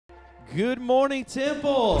Good morning,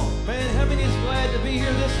 Temple. Man, how many is glad to be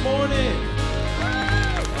here this morning?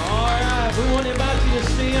 All right, we want to invite you to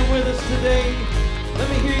stand with us today. Let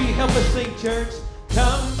me hear you help us sing, church.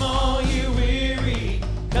 Come all you weary,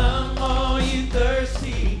 come all you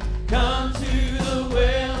thirsty, come to the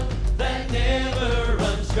well that never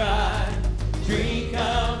runs dry. Drink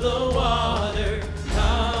of the water,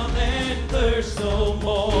 come and thirst no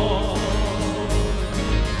more.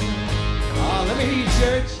 Let me hear you,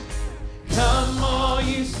 church. Come all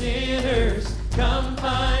you sinners, come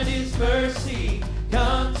find his mercy.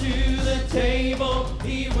 Come to the table,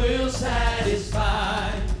 he will satisfy.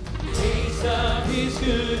 Taste of his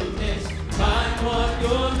goodness, find what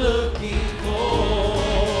you're looking for.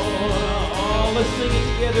 Oh, let's sing it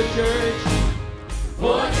together, church.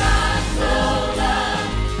 For God so loved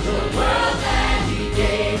the world that he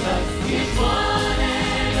gave us his one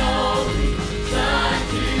and only Son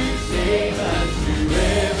to save us.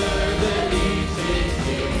 Whoever believes in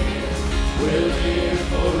him will live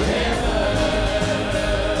forever.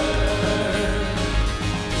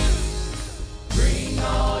 Bring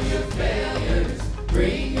all your failures,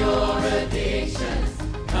 bring your addictions,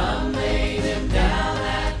 come lay them down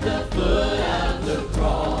at the foot of the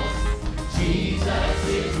cross. Jesus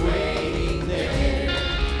is waiting there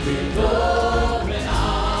with open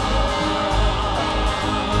arms.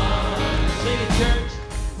 Sing it, church.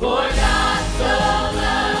 For God so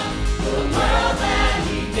loved the world that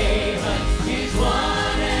he gave us his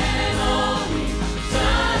one and only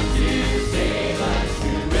Son to save us.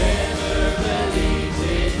 Whoever believes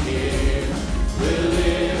in him will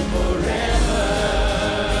live forever.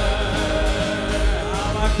 I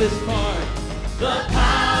like this part. The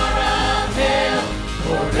power of hell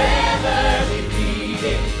forever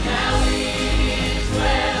defeated. Now it is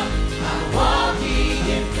well. I'm walking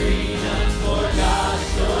in freedom. For God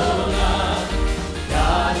so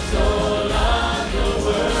loved the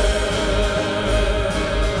world.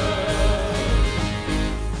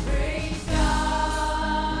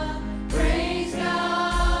 Praise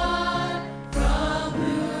God, from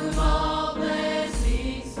whom all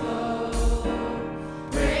blessings flow.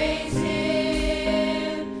 Praise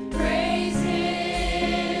Him,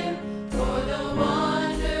 for the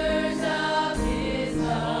wonders of His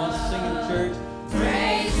love. Sing it, church.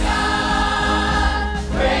 Praise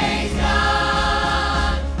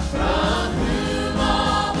God, from whom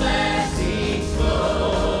all blessings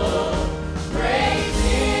flow. Praise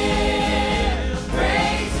Him,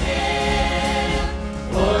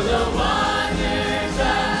 for the wonders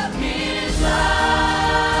of His love.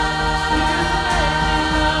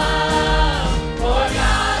 For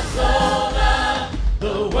God so loved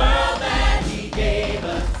the world that He gave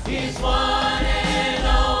us His one and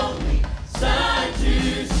only Son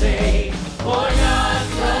to save. For God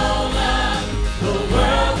so loved the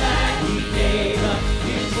world that He gave us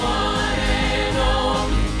His one and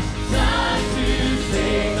only Son to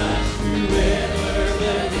save us. Whoever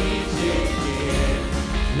believes in Him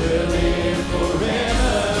will live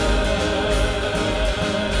forever.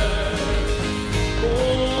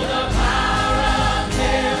 Oh, the power of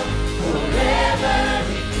hell forever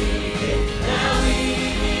defeated. Now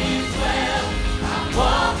it is well. I'm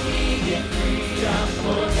walking in freedom.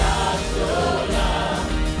 For God so loved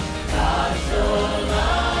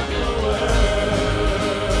the world.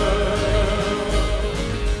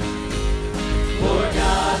 For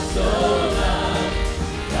God so loved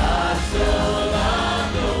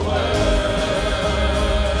the world.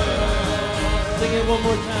 Sing it one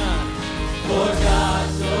more time. For God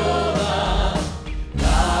so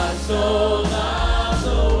loved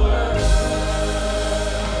the world.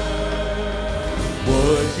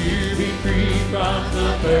 Would you be free from the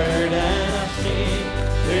burden of sin?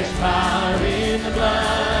 There's power in the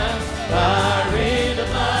blood, power in the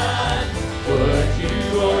blood. Would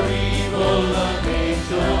you or evil of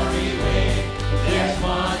victory win? There's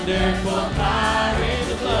wonderful power in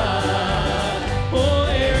the blood. Oh,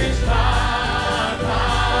 there is power,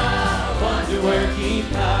 wonder-working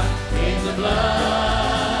power in the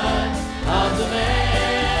blood of the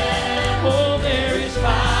Lamb. Oh, there is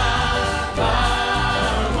power,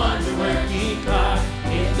 wonder-working power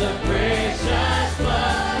in the precious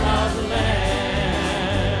blood of the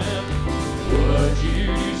Lamb. Would you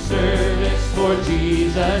do service for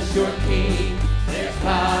Jesus, your King? There's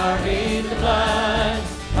power in the blood,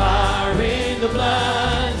 power in the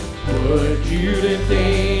blood. Would you live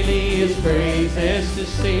daily his praises to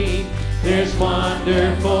sing? There's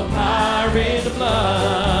wonderful power in the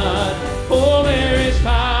blood. Oh, there is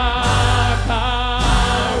power,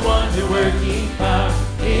 wonder-working power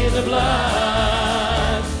in the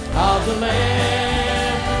blood of the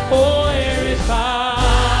Lamb. Oh, there is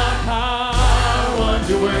power,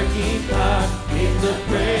 wonder-working power in the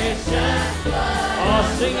precious blood.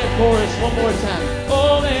 Oh, sing that chorus one more time.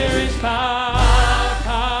 Oh, there is power,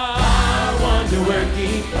 power,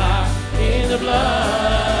 wonder-working power in the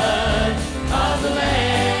blood of the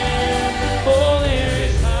Lamb. Oh, there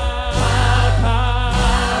is power,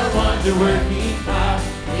 power, wonder-working power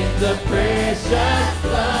in the precious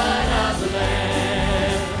blood of the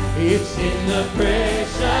Lamb. It's in the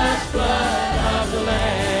precious blood of the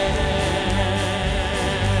Lamb.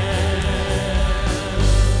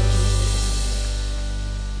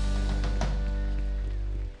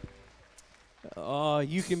 Oh,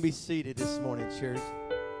 you can be seated this morning, church.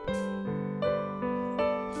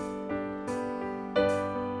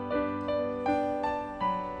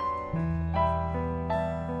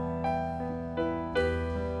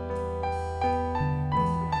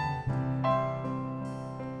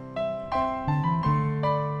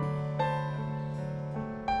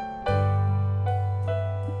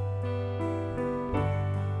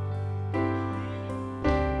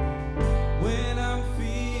 When I'm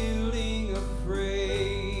feeling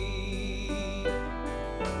afraid,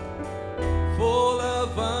 full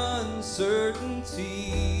of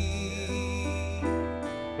uncertainty,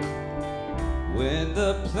 when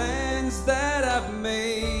the plans that I've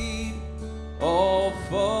made all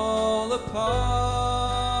fall apart,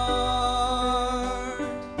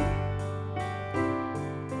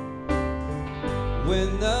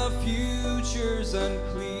 when the future's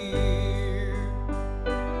unclear,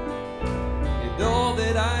 and all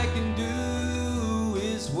that I can do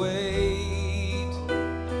is wait,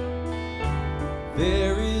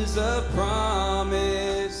 there is a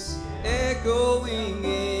promise echoing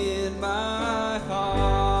in my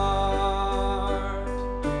heart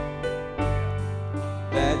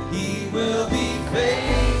that He will be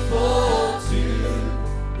faithful to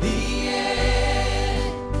the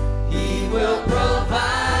end. He will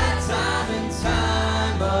provide time and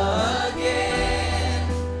time again.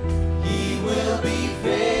 He will be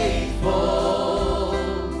faithful,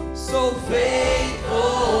 so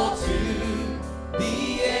faithful to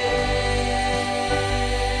the end.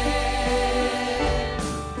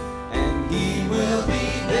 And He will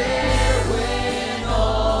be there when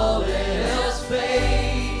all else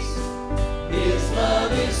fades. His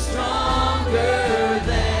love is stronger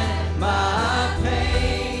than my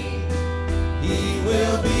pain. He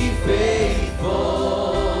will be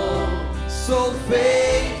faithful, so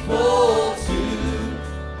faithful to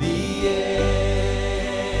the end.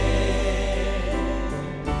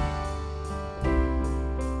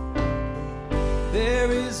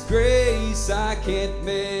 There is grace I can't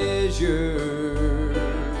measure,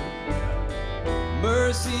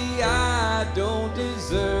 mercy I don't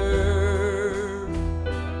deserve.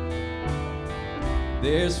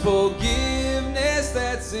 There's forgiveness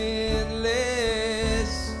that's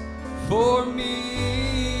endless for me.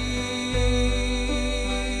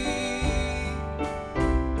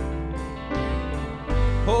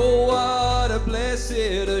 Oh, what a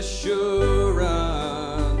blessed assurance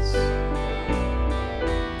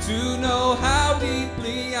to know how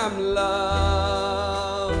deeply I'm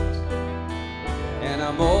loved. And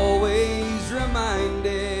I'm always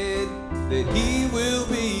reminded that He will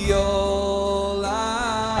be all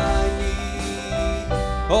I need.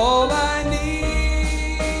 All I need.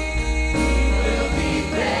 Will be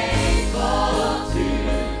faithful to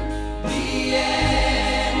the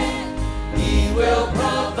end. He will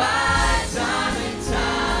provide time and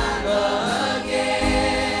time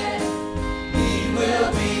again. He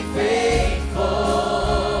will be faithful,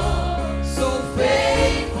 so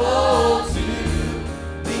faithful to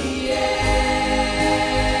the end.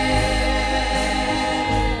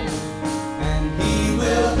 And He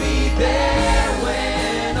will be there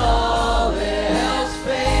when all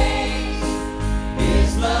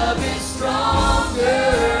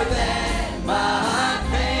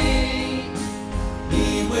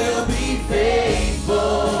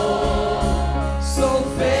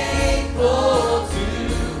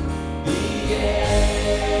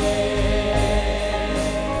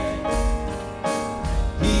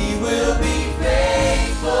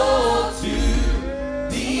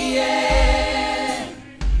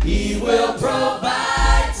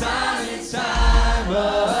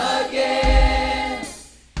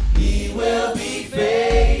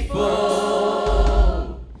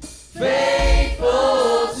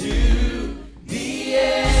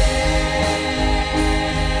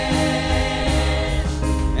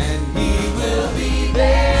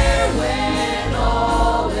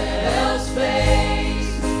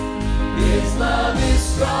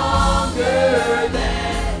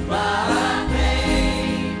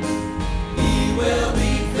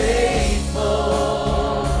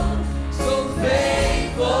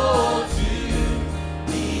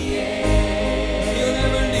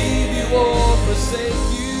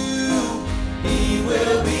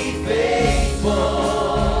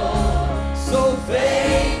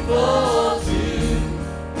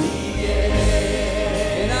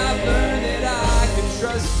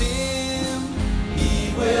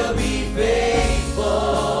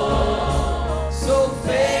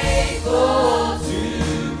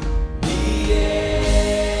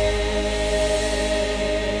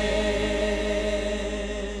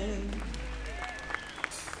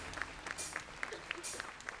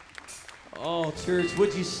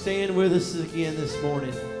Would you stand with us again this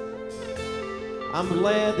morning? I'm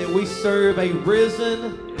glad that we serve a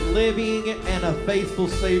risen, living, and a faithful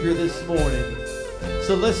Savior this morning.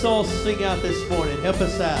 So let's all sing out this morning. Help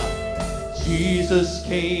us out. Jesus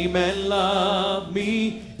came and loved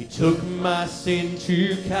me. He took my sin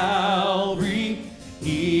to Calvary.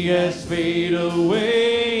 He has made a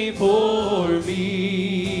way for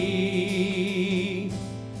me.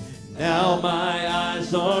 Now my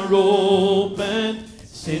eyes are open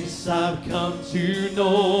since I've come to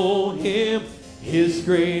know Him. His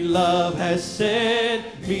great love has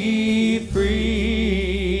set me free.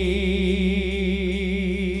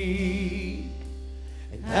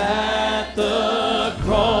 And at the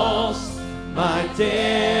cross, my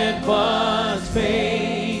debt was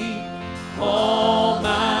paid. All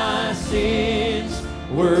my sins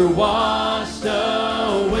were washed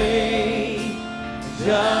away.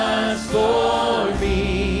 Just for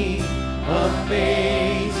me,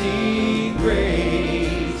 amazing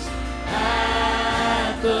grace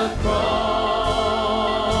at the cross.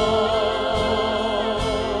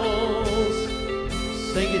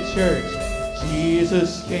 Sing it, church.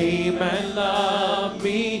 Jesus came and loved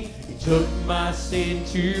me. He took my sin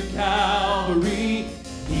to Calvary.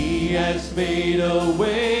 He has made a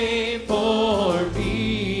way for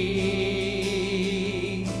me.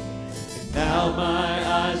 And now my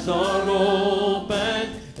eyes are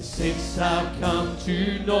open since I've come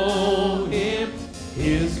to know Him.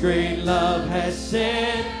 His great love has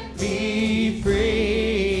set me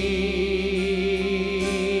free.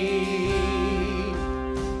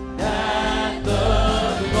 At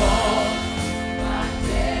the cross, my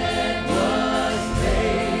debt was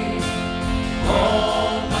paid.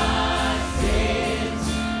 All my sins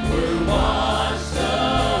were washed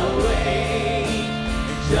away.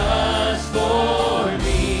 And just for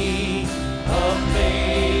me,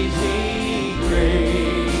 amazing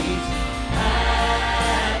grace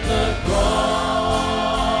at the cross.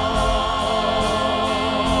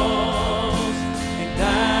 And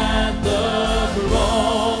at the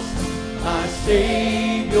cross, my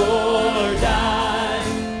Savior died.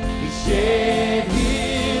 He shed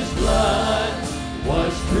His blood,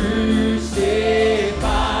 was crucified,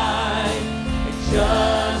 and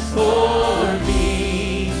just for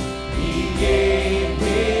me, He gave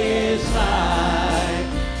His life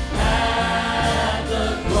at the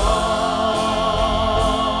cross.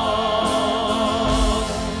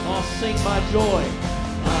 I'll sing my joy.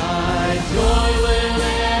 My joy will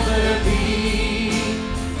ever be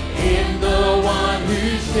in the one who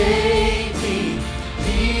saved me,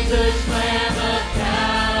 Jesus, Lamb of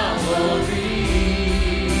Calvary.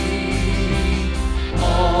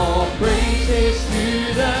 All praises to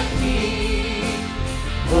the King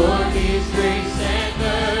for His grace and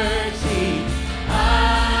mercy. I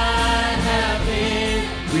have been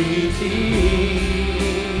redeemed.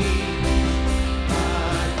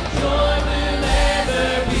 My joy will ever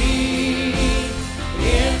be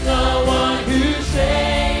in the one who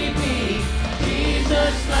saved me,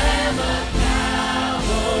 Jesus, Lamb of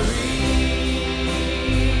Calvary.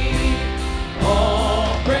 All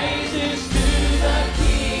praises to the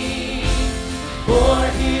King for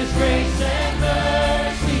His grace and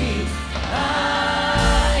mercy. I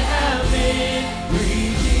have been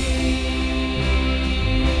redeemed.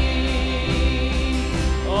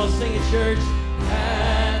 Oh, sing it, church.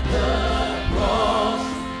 At the cross,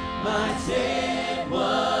 my debt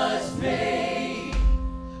was paid.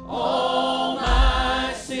 All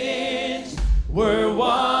my sins were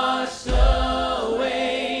washed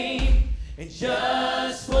away. And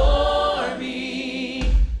just for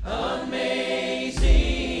me,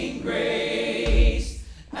 amazing grace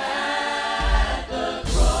at the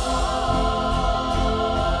cross.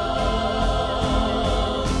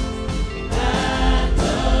 At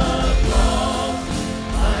the cross,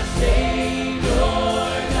 my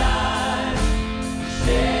Savior died.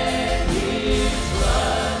 Shed His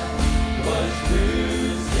blood, was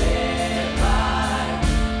crucified.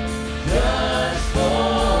 Just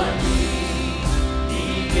for me, He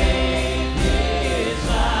gave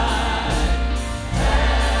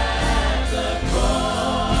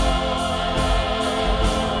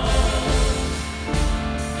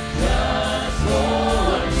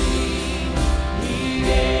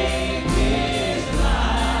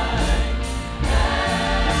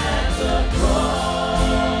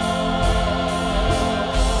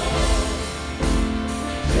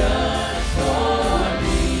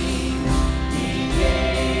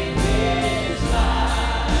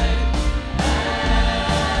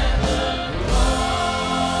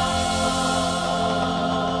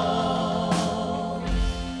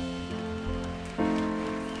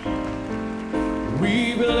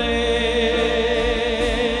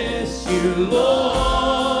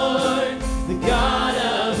Lord, the God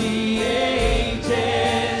of the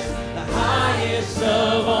ages, the highest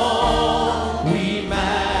of all. We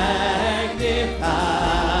magnify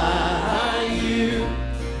you.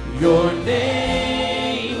 Your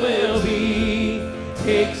name will be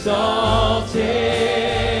exalted.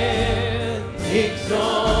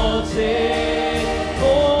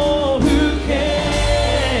 Oh, who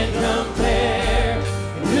can compare?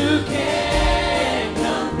 Who can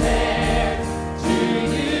compare to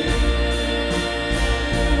you?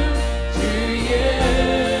 To you?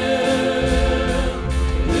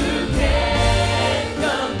 Who can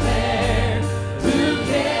compare? Who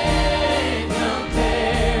can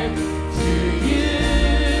compare to you?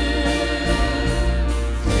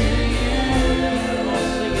 To you?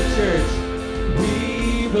 Let's sing it, church. We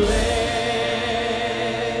bless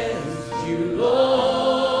you,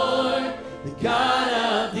 Lord, the God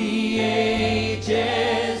of the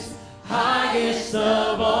ages, highest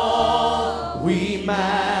of all. We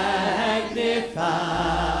magnify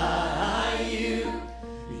you.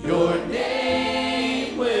 Your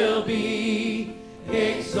name will be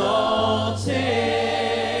exalted,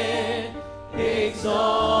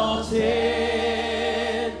 exalted,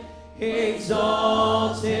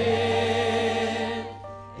 exalted.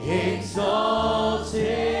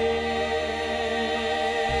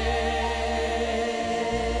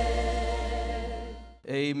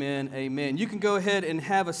 Amen, amen. You can go ahead and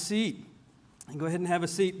have a seat.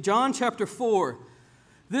 John chapter 4.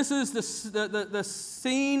 This is the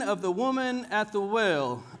scene of the woman at the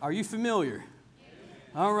well. Are you familiar?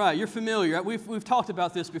 All right, you're familiar. We've talked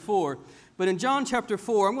about this before. But in John chapter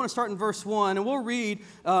 4, I'm going to start in verse 1, and we'll read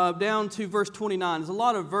down to verse 29. There's a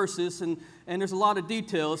lot of verses, and there's a lot of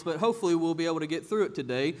details, but hopefully we'll be able to get through it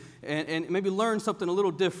today and maybe learn something a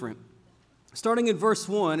little different. Starting in verse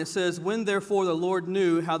 1, it says, When therefore the Lord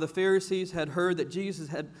knew how the Pharisees had heard that Jesus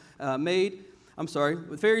had made and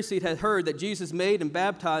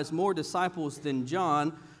baptized more disciples than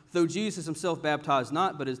John, though Jesus himself baptized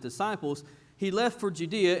not, but his disciples, he left for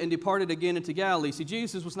Judea and departed again into Galilee. See,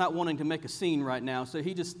 Jesus was not wanting to make a scene right now, so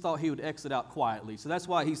he just thought he would exit out quietly. So that's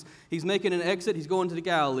why he's making an exit. He's going to the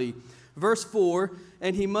Galilee. Verse 4,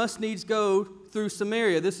 and he must needs go through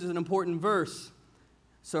Samaria. This is an important verse.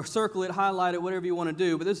 So circle it, highlight it, whatever you want to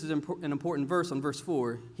do, but this is an important verse on verse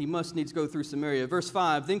 4. He must needs go through Samaria. Verse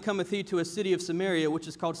 5, then cometh he to a city of Samaria, which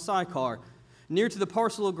is called Sychar, near to the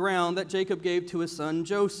parcel of ground that Jacob gave to his son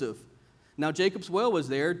Joseph. Now Jacob's well was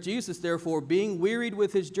there. Jesus, therefore, being wearied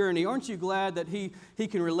with his journey. Aren't you glad that he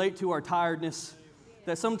can relate to our tiredness?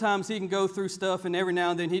 That sometimes he can go through stuff and every now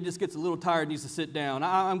and then he just gets a little tired and needs to sit down.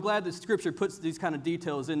 I'm glad that Scripture puts these kind of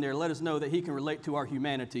details in there. Let us know that he can relate to our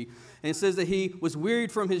humanity. And it says that he was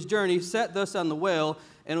wearied from his journey, sat thus on the well,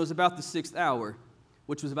 and it was about the 6th hour,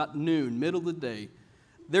 which was about noon, middle of the day.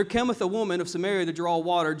 There cometh a woman of Samaria to draw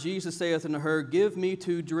water. Jesus saith unto her, Give me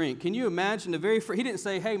to drink. Can you imagine he didn't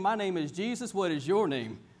say, hey, my name is Jesus, what is your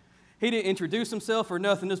name? He didn't introduce himself or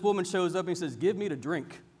nothing. This woman shows up and he says, Give me to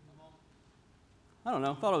drink. I don't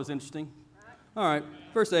know, thought it was interesting. All right,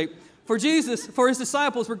 verse 8. For his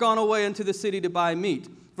disciples were gone away unto the city to buy meat.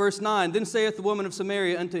 Verse 9, then saith the woman of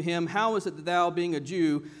Samaria unto him, How is it that thou, being a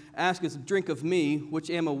Jew, askest drink of me,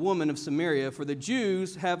 which am a woman of Samaria? For the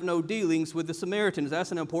Jews have no dealings with the Samaritans.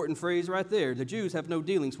 That's an important phrase right there. The Jews have no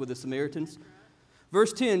dealings with the Samaritans.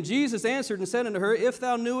 Verse 10, Jesus answered and said unto her, If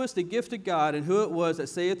thou knewest the gift of God, and who it was that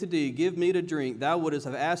saith to thee, Give me to drink, thou wouldest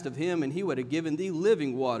have asked of him, and he would have given thee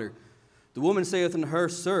living water. The woman saith unto her,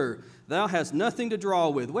 Sir, thou hast nothing to draw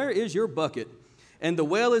with. Where is your bucket? And the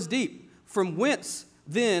well is deep. From whence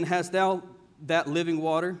then hast thou that living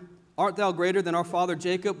water? Art thou greater than our father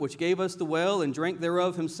Jacob, which gave us the well, and drank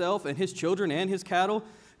thereof himself, and his children, and his cattle?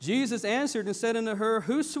 Jesus answered and said unto her,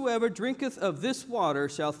 Whosoever drinketh of this water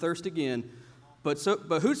shall thirst again. But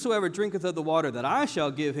whosoever drinketh of the water that I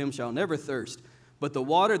shall give him shall never thirst. But the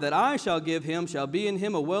water that I shall give him shall be in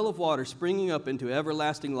him a well of water springing up into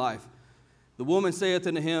everlasting life. The woman saith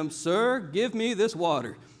unto him, Sir, give me this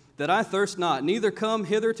water, that I thirst not, neither come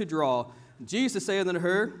hither to draw. Jesus saith unto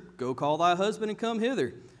her, Go call thy husband and come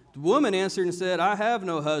hither. The woman answered and said, I have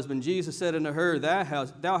no husband. Jesus said unto her,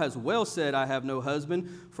 Thou hast well said, I have no husband,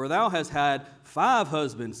 for thou hast had 5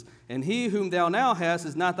 husbands, and he whom thou now hast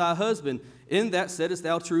is not thy husband. In that saidst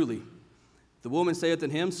thou truly. The woman saith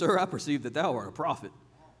unto him, Sir, I perceive that thou art a prophet.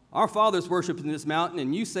 Our fathers worshipped in this mountain,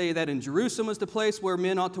 and you say that in Jerusalem is the place where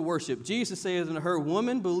men ought to worship. Jesus saith unto her,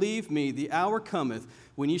 Woman, believe me, the hour cometh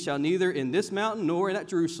when ye shall neither in this mountain nor at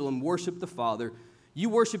Jerusalem worship the Father. You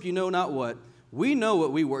worship you know not what. We know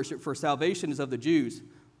what we worship, for salvation is of the Jews.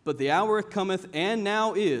 But the hour cometh, and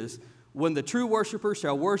now is, when the true worshiper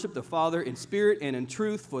shall worship the Father in spirit and in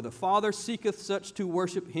truth, for the Father seeketh such to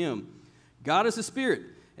worship him. God is a spirit,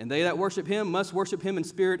 and they that worship him must worship him in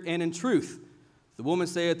spirit and in truth. The woman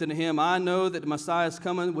saith unto him, I know that the Messiah is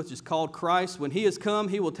coming, which is called Christ. When he is come,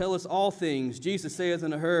 he will tell us all things. Jesus saith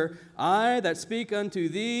unto her, I that speak unto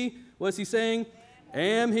thee, what's he saying?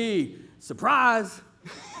 Am he. Surprise!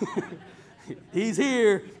 He's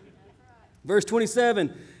here. Verse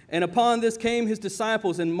 27, and upon this came his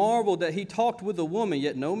disciples, and marveled that he talked with the woman.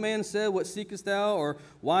 Yet no man said, What seekest thou? Or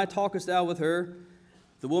why talkest thou with her?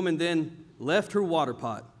 The woman then left her water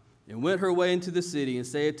pot, and went her way into the city, and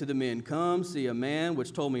said to the men, Come, see a man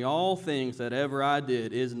which told me all things that ever I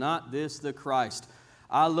did. Is not this the Christ?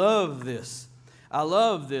 I love this. I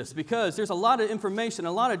love this because there's a lot of information,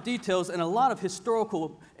 a lot of details, and a lot of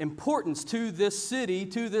historical importance to this city,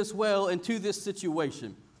 to this well, and to this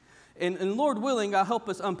situation. And Lord willing, I'll help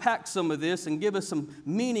us unpack some of this and give us some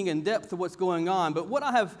meaning and depth of what's going on. But what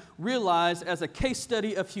I have realized as a case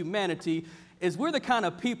study of humanity is we're the kind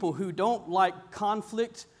of people who don't like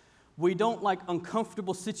conflict. We don't like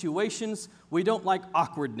uncomfortable situations. We don't like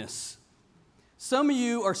awkwardness. Some of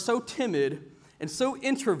you are so timid and so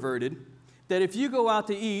introverted that if you go out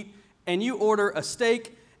to eat and you order a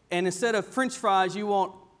steak and instead of French fries you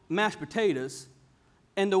want mashed potatoes,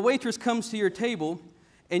 and the waitress comes to your table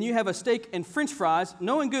and you have a steak and French fries,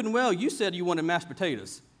 knowing good and well you said you wanted mashed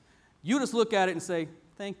potatoes, you just look at it and say,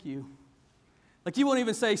 thank you. Like you won't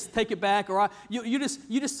even say, take it back, or you're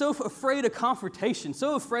just so afraid of confrontation,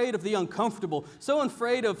 so afraid of the uncomfortable, so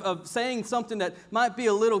afraid of saying something that might be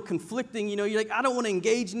a little conflicting. You know, you're like, I don't want to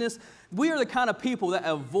engage in this. We are the kind of people that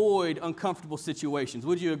avoid uncomfortable situations.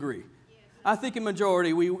 Would you agree? I think in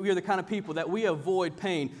majority, we are the kind of people that we avoid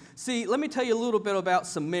pain. See, let me tell you a little bit about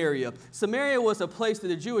Samaria. Samaria was a place that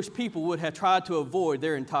the Jewish people would have tried to avoid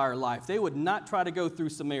their entire life. They would not try to go through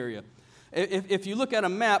Samaria. If you look at a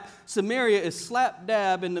map, Samaria is slap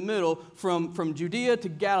dab in the middle from Judea to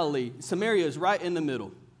Galilee. Samaria is right in the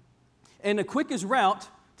middle. And the quickest route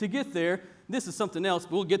to get there, this is something else,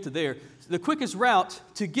 but we'll get to there. The quickest route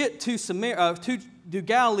to get to to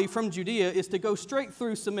Galilee from Judea is to go straight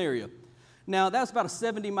through Samaria. Now, that's about a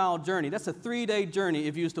 70-mile journey. That's a 3-day journey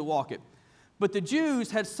if you used to walk it. But the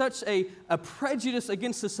Jews had such a prejudice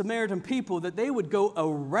against the Samaritan people that they would go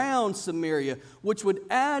around Samaria, which would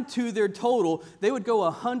add to their total. They would go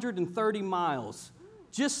 130 miles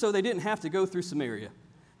just so they didn't have to go through Samaria.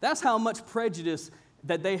 That's how much prejudice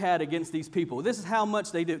that they had against these people. This is how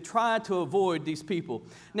much they tried to avoid these people.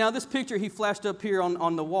 Now, this picture he flashed up here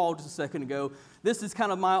on the wall just a second ago, this is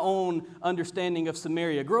kind of my own understanding of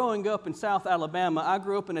Samaria. Growing up in South Alabama, I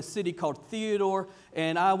grew up in a city called Theodore,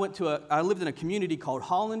 and I lived in a community called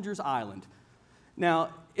Hollinger's Island. Now,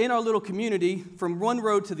 in our little community, from one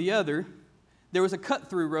road to the other, there was a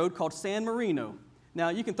cut-through road called San Marino. Now,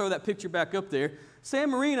 you can throw that picture back up there. San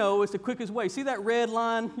Marino is the quickest way. See that red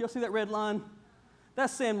line? Y'all see that red line?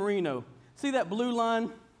 That's San Marino. See that blue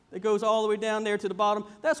line that goes all the way down there to the bottom?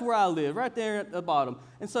 That's where I live, right there at the bottom.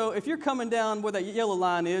 And so if you're coming down where that yellow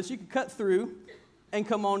line is, you can cut through and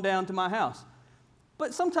come on down to my house.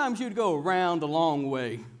 But sometimes you'd go around the long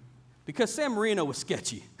way because San Marino was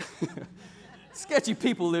sketchy. Sketchy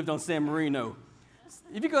people lived on San Marino.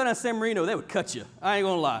 If you go down San Marino, they would cut you. I ain't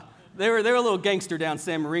gonna lie. They were a little gangster down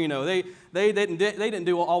San Marino. They didn't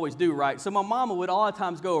always do right. So my mama would a lot of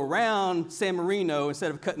times go around San Marino instead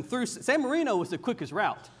of cutting through. San Marino was the quickest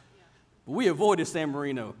route. But we avoided San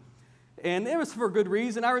Marino. And it was for a good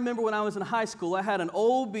reason. I remember when I was in high school, I had an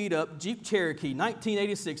old beat-up Jeep Cherokee,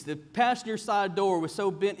 1986. The passenger side door was so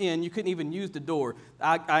bent in, you couldn't even use the door.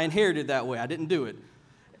 I inherited that way. I didn't do it.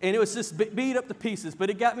 And it was just beat up to pieces, but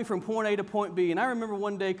it got me from point A to point B. And I remember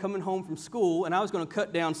one day coming home from school, and I was going to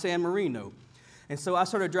cut down San Marino. And so I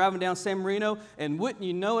started driving down San Marino, and wouldn't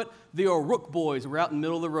you know it, the O'Rourke boys were out in the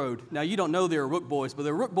middle of the road. Now, you don't know the O'Rourke boys, but the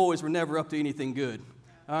O'Rourke boys were never up to anything good.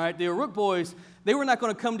 All right, the O'Rourke boys, they were not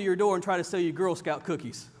going to come to your door and try to sell you Girl Scout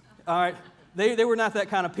cookies. All right, they were not that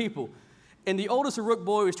kind of people. And the oldest O'Rourke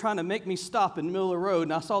boy was trying to make me stop in the middle of the road,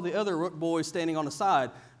 and I saw the other O'Rourke boys standing on the side.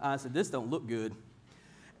 I said, this don't look good.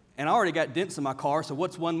 And I already got dents in my car, so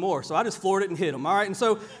what's one more? So I just floored it and hit him, all right? And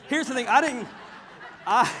so here's the thing.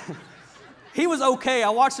 He was okay. I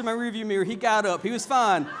watched him in my rearview mirror. He got up. He was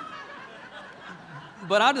fine.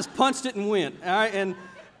 But I just punched it and went, all right? And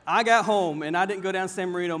I got home, and I didn't go down San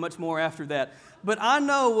Marino much more after that. But I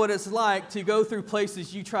know what it's like to go through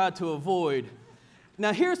places you tried to avoid.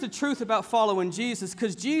 Now, here's the truth about following Jesus,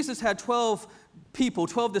 because Jesus had 12 people,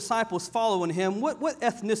 12 disciples following him. What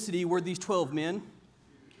ethnicity were these 12 men?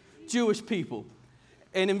 Jewish people.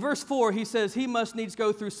 And in verse 4, he says he must needs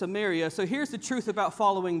go through Samaria. So here's the truth about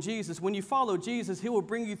following Jesus. When you follow Jesus, he will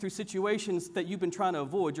bring you through situations that you've been trying to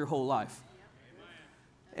avoid your whole life.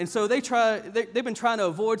 And so they've been trying to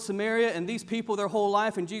avoid Samaria and these people their whole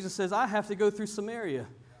life, and Jesus says, I have to go through Samaria.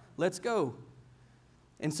 Let's go.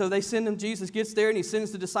 And so they send him. Jesus gets there, and he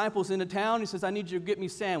sends the disciples into town. He says, I need you to get me a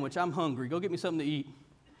sandwich. I'm hungry. Go get me something to eat.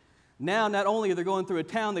 Now, not only are they going through a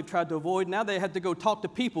town they've tried to avoid, now they have to go talk to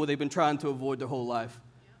people they've been trying to avoid their whole life.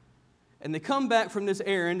 And they come back from this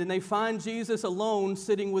errand, and they find Jesus alone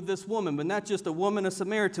sitting with this woman, but not just a woman, a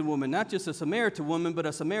Samaritan woman. Not just a Samaritan woman, but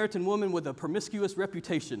a Samaritan woman with a promiscuous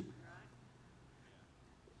reputation.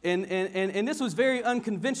 And this was very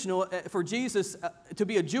unconventional for Jesus to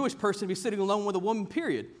be a Jewish person to be sitting alone with a woman,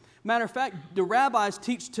 period. Matter of fact, the rabbis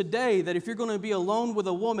teach today that if you're going to be alone with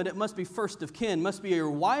a woman, it must be first of kin. It must be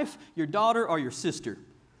your wife, your daughter, or your sister.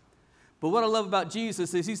 But what I love about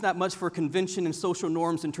Jesus is he's not much for convention and social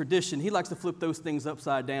norms and tradition. He likes to flip those things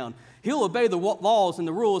upside down. He'll obey the laws and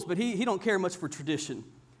the rules, but he don't care much for tradition.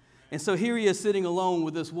 And so here he is sitting alone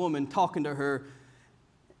with this woman, talking to her,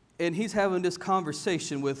 and he's having this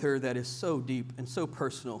conversation with her that is so deep and so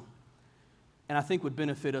personal, and I think would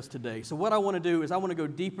benefit us today. So what I want to do is I want to go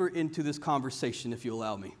deeper into this conversation, if you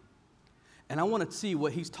allow me. And I want to see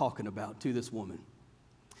what he's talking about to this woman.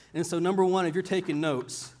 And so number one, if you're taking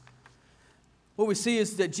notes, what we see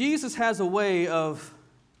is that Jesus has a way of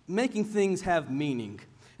making things have meaning.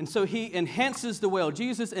 And so he enhances the well.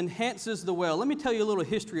 Jesus enhances the well. Let me tell you a little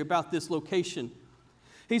history about this location.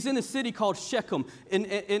 He's in a city called Shechem.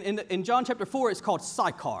 In John chapter 4, it's called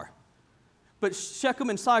Sychar. But Shechem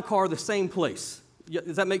and Sychar are the same place.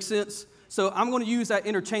 Does that make sense? So I'm going to use that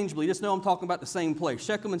interchangeably. Just know I'm talking about the same place.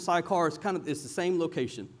 Shechem and Sychar is it's the same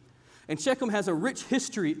location. And Shechem has a rich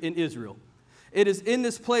history in Israel. It is in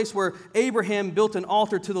this place where Abraham built an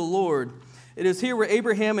altar to the Lord. It is here where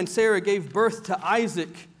Abraham and Sarah gave birth to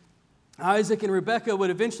Isaac. Isaac and Rebekah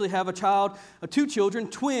would eventually have a child, two children,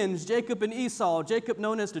 twins, Jacob and Esau. Jacob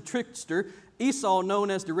known as the trickster, Esau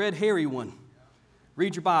known as the red hairy one.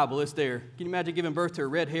 Read your Bible, it's there. Can you imagine giving birth to a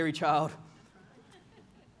red hairy child?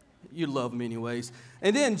 You'd love him anyways.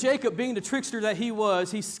 And then Jacob, being the trickster that he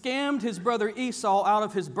was, he scammed his brother Esau out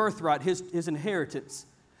of his birthright, his inheritance.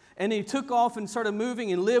 And he took off and started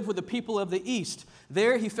moving and lived with the people of the east.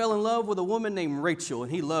 There he fell in love with a woman named Rachel,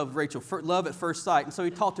 and he loved Rachel, love at first sight. And so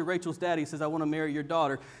he talked to Rachel's daddy. He says, I want to marry your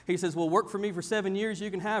daughter. He says, well, work for me for 7 years,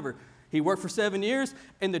 you can have her. He worked for 7 years,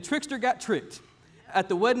 and the trickster got tricked. At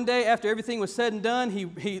the wedding day, after everything was said and done, he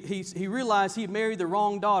realized he had married the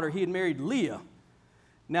wrong daughter. He had married Leah.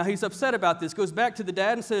 Now he's upset about this, goes back to the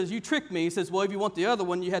dad and says, you tricked me. He says, well, if you want the other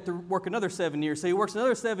one, you have to work another 7 years. So he works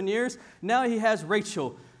another 7 years. Now he has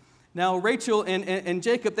Rachel. Now Rachel and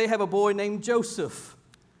Jacob, they have a boy named Joseph.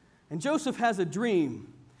 And Joseph has a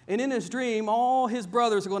dream. And in his dream, all his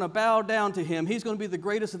brothers are going to bow down to him. He's going to be the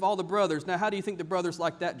greatest of all the brothers. Now, how do you think the brothers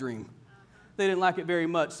liked that dream? They didn't like it very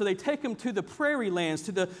much. So they take him to the prairie lands,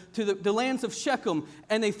 to the lands of Shechem,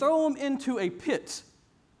 and they throw him into a pit.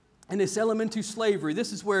 And they sell him into slavery.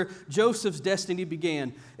 This is where Joseph's destiny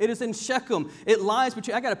began. It is in Shechem. It lies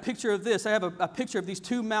between, I got a picture of this. I have a picture of these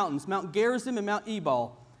two mountains, Mount Gerizim and Mount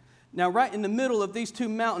Ebal. Now, right in the middle of these two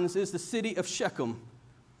mountains is the city of Shechem.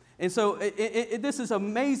 And so this is an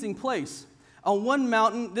amazing place. On one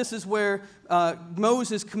mountain, this is where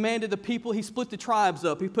Moses commanded the people. He split the tribes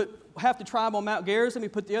up. He put half the tribe on Mount Gerizim. He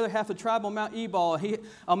put the other half of the tribe on Mount Ebal.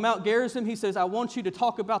 On Mount Gerizim, he says, I want you to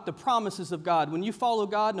talk about the promises of God. When you follow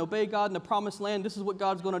God and obey God in the promised land, this is what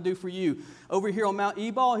God's going to do for you. Over here on Mount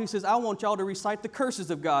Ebal, he says, I want y'all to recite the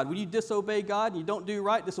curses of God. When you disobey God and you don't do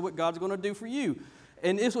right, this is what God's going to do for you.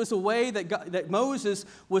 And this was a way that Moses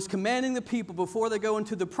was commanding the people before they go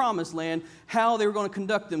into the promised land how they were going to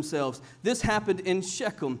conduct themselves. This happened in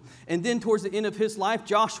Shechem. And then towards the end of his life,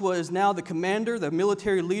 Joshua is now the commander, the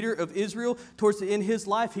military leader of Israel. Towards the end of his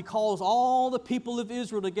life, he calls all the people of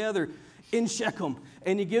Israel together in Shechem.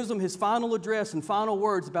 And he gives them his final address and final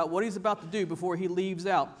words about what he's about to do before he leaves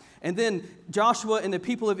out. And then Joshua and the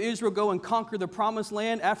people of Israel go and conquer the promised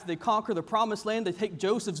land. After they conquer the promised land, they take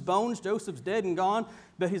Joseph's bones. Joseph's dead and gone,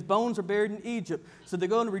 but his bones are buried in Egypt. So they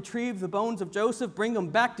go and retrieve the bones of Joseph, bring them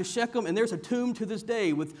back to Shechem, and there's a tomb to this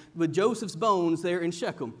day with Joseph's bones there in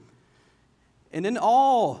Shechem. And then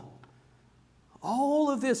all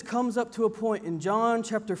of this comes up to a point in John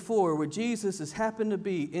chapter 4 where Jesus has happened to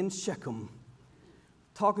be in Shechem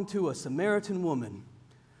talking to a Samaritan woman.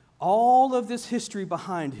 All of this history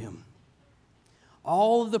behind him,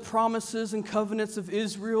 all of the promises and covenants of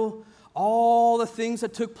Israel, all the things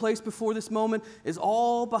that took place before this moment is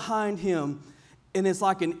all behind him, and it's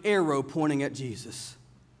like an arrow pointing at Jesus.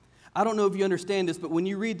 I don't know if you understand this, but when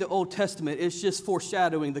you read the Old Testament, it's just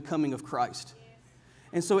foreshadowing the coming of Christ.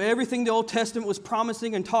 And so everything the Old Testament was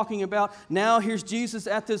promising and talking about, now here's Jesus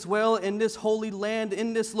at this well in this holy land,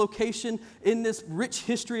 in this location, in this rich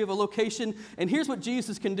history of a location. And here's what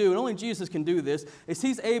Jesus can do, and only Jesus can do this, is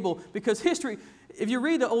he's able, because history, if you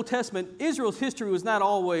read the Old Testament, Israel's history was not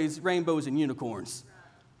always rainbows and unicorns.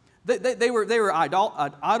 They were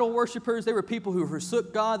idol worshipers. They were people who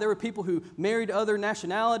forsook God. They were people who married other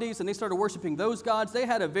nationalities, and they started worshiping those gods. They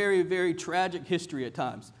had a very, very tragic history at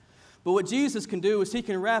times. But what Jesus can do is he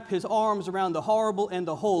can wrap his arms around the horrible and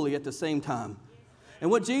the holy at the same time. And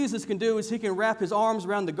what Jesus can do is he can wrap his arms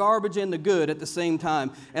around the garbage and the good at the same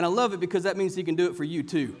time. And I love it because that means he can do it for you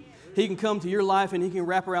too. He can come to your life and he can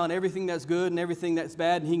wrap around everything that's good and everything that's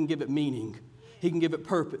bad, and he can give it meaning. He can give it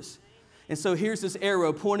purpose. And so here's this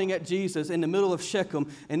arrow pointing at Jesus in the middle of Shechem.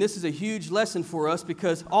 And this is a huge lesson for us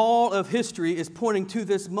because all of history is pointing to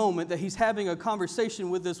this moment that he's having a conversation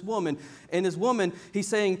with this woman. And this woman, he's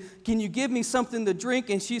saying, can you give me something to drink?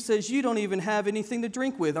 And she says, you don't even have anything to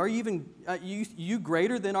drink with. Are you even you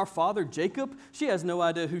greater than our father Jacob? She has no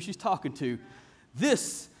idea who she's talking to.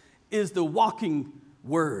 This is the walking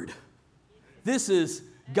word. This is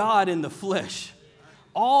God in the flesh.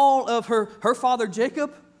 All of her father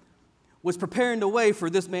Jacob was preparing the way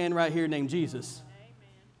for this man right here named Jesus.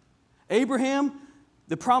 Amen. Abraham,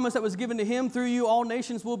 the promise that was given to him, through you all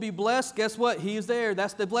nations will be blessed. Guess what? He is there.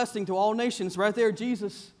 That's the blessing to all nations right there,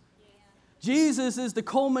 Jesus. Yeah. Jesus is the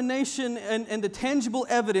culmination and the tangible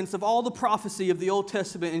evidence of all the prophecy of the Old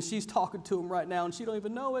Testament, and she's talking to him right now, and she don't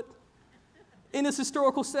even know it. In this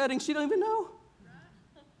historical setting, she don't even know.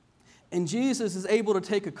 And Jesus is able to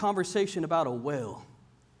take a conversation about a well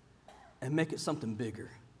and make it something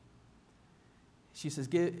bigger. She says,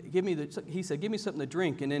 he said, give me something to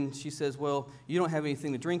drink. And then she says, well, you don't have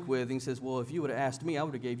anything to drink with. And he says, well, if you would have asked me, I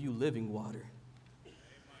would have gave you living water.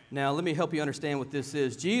 Now, let me help you understand what this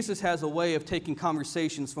is. Jesus has a way of taking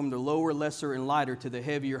conversations from the lower, lesser, and lighter to the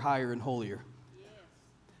heavier, higher, and holier. Yes.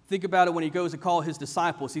 Think about it when he goes to call his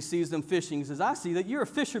disciples. He sees them fishing. He says, I see that you're a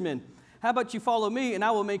fisherman. How about you follow me, and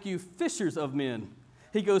I will make you fishers of men.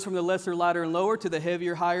 He goes from the lesser, lighter, and lower to the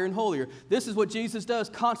heavier, higher, and holier. This is what Jesus does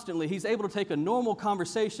constantly. He's able to take a normal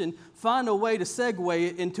conversation, find a way to segue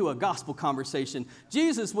it into a gospel conversation.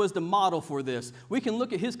 Jesus was the model for this. We can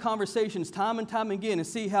look at his conversations time and time again and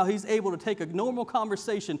see how he's able to take a normal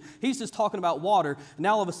conversation. He's just talking about water, and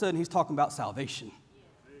now all of a sudden he's talking about salvation.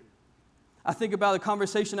 I think about a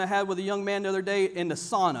conversation I had with a young man the other day in the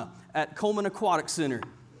sauna at Cullman Aquatic Center.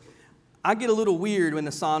 I get a little weird in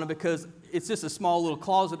the sauna because it's just a small little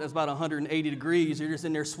closet that's about 180 degrees. You're just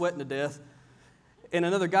in there sweating to death. And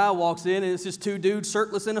another guy walks in, and it's just two dudes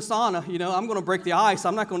shirtless in a sauna. You know, I'm going to break the ice.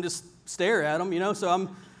 I'm not going to just stare at them, you know. So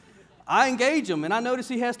I engage him, and I notice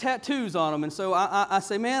he has tattoos on him. And so I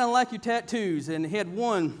say, man, I like your tattoos. And he had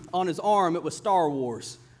one on his arm. It was Star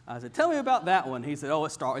Wars. I said, tell me about that one. He said, oh,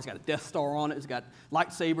 it's got a Death Star on it. It's got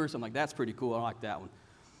lightsabers. I'm like, that's pretty cool. I like that one.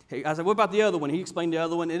 I said, what about the other one? He explained the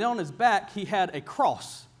other one. And on his back, he had a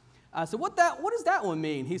cross. I said, what does that one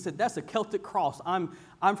mean? He said, that's a Celtic cross. I'm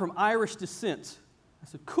from Irish descent. I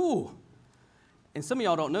said, cool. And some of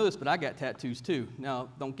y'all don't know this, but I got tattoos too. Now,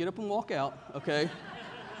 don't get up and walk out, okay?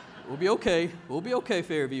 We'll be okay. We'll be okay,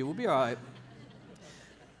 Fairview. We'll be all right.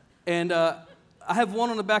 And I have one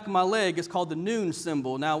on the back of my leg. It's called the noon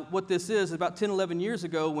symbol. Now, what this is, about 10, 11 years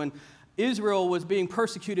ago, when Israel was being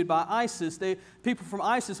persecuted by ISIS, people from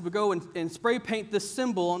ISIS would go and spray paint this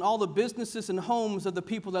symbol on all the businesses and homes of the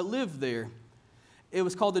people that lived there. It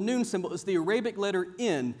was called the noon symbol. It's the Arabic letter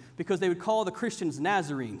N, because they would call the Christians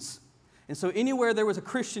Nazarenes. And so anywhere there was a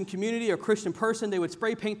Christian community or Christian person, they would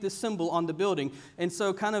spray paint this symbol on the building. And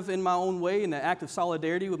so kind of in my own way, in the act of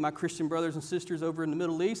solidarity with my Christian brothers and sisters over in the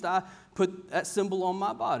Middle East, I put that symbol on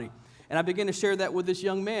my body. And I began to share that with this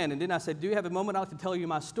young man. And then I said, do you have a moment? I'd like to tell you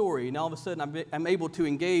my story. And all of a sudden, I'm able to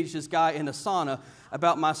engage this guy in the sauna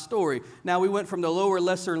about my story. Now, we went from the lower,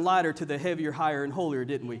 lesser, and lighter to the heavier, higher, and holier,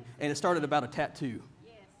 didn't we? And it started about a tattoo.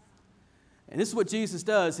 Yes. And this is what Jesus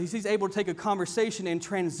does. He's able to take a conversation and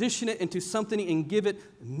transition it into something and give it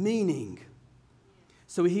meaning.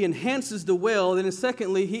 So he enhances the well. Then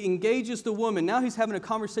secondly, he engages the woman. Now he's having a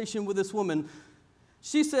conversation with this woman.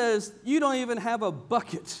 She says, you don't even have a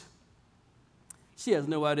bucket. She has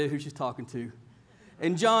no idea who she's talking to.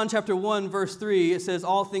 In John chapter 1, verse 3, it says,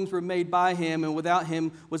 all things were made by him, and without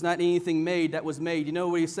him was not anything made that was made. You know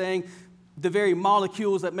what he's saying? The very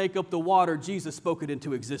molecules that make up the water, Jesus spoke it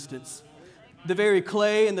into existence. The very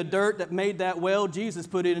clay and the dirt that made that well, Jesus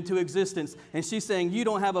put it into existence. And she's saying, you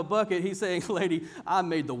don't have a bucket. He's saying, lady, I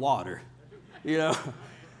made the water. You know?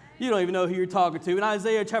 You don't even know who you're talking to. In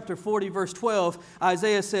Isaiah chapter 40, verse 12,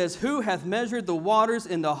 Isaiah says, "Who hath measured the waters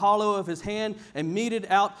in the hollow of his hand, and meted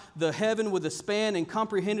out the heaven with a span, and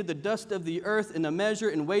comprehended the dust of the earth in a measure,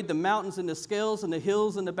 and weighed the mountains in the scales, and the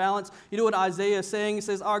hills in the balance?" You know what Isaiah is saying? He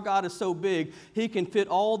says, our God is so big, he can fit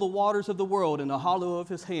all the waters of the world in the hollow of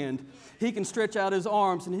his hand. He can stretch out his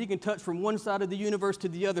arms, and he can touch from one side of the universe to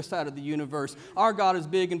the other side of the universe. Our God is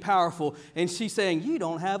big and powerful. And she's saying, you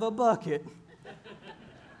don't have a bucket.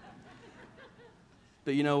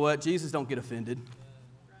 But you know what? Jesus don't get offended.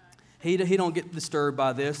 He don't get disturbed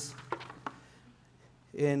by this.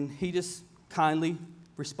 And he just kindly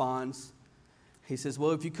responds. He says, well,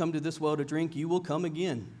 if you come to this well to drink, you will come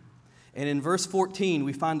again. And in verse 14,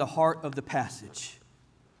 we find the heart of the passage.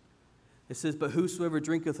 It says, but whosoever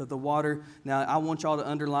drinketh of the water. Now, I want y'all to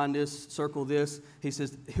underline this, circle this. He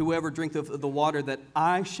says, whoever drinketh of the water that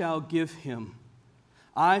I shall give him.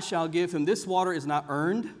 I shall give him. This water is not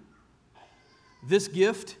earned. This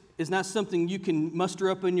gift is not something you can muster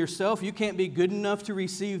up in yourself. You can't be good enough to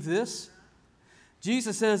receive this.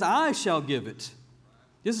 Jesus says, I shall give it.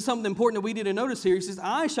 This is something important that we need to notice here. He says,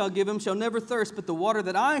 I shall give him, shall never thirst, but the water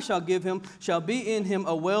that I shall give him shall be in him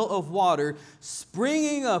a well of water,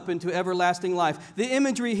 springing up into everlasting life. The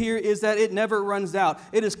imagery here is that it never runs out.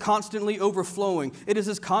 It is constantly overflowing. It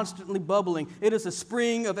is constantly bubbling. It is a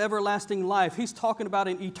spring of everlasting life. He's talking about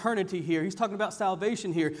an eternity here. He's talking about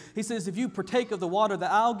salvation here. He says, if you partake of the water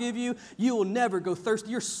that I'll give you, you will never go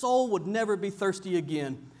thirsty. Your soul would never be thirsty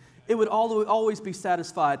again. It would always be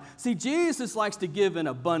satisfied. See, Jesus likes to give in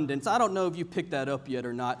abundance. I don't know if you picked that up yet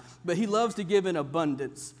or not, but he loves to give in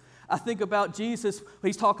abundance. I think about Jesus,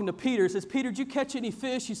 he's talking to Peter. He says, Peter, did you catch any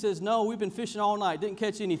fish? He says, no, we've been fishing all night. Didn't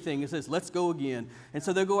catch anything. He says, let's go again. And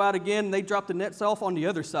so they go out again, and they drop the nets off on the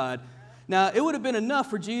other side. Now, it would have been enough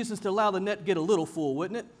for Jesus to allow the net to get a little full,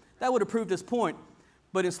 wouldn't it? That would have proved his point.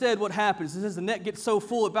 But instead, what happens is as the net gets so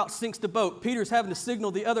full, it about sinks the boat. Peter's having to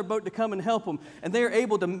signal the other boat to come and help him. And they're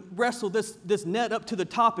able to wrestle this net up to the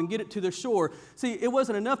top and get it to the shore. See, it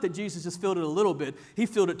wasn't enough that Jesus just filled it a little bit. He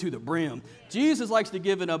filled it to the brim. Jesus likes to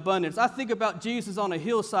give in abundance. I think about Jesus on a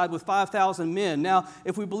hillside with 5,000 men. Now,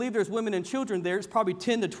 if we believe there's women and children there, it's probably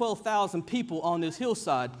 10,000 to 12,000 people on this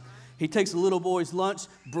hillside. He takes a little boy's lunch,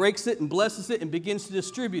 breaks it, and blesses it, and begins to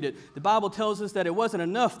distribute it. The Bible tells us that it wasn't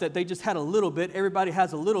enough that they just had a little bit. Everybody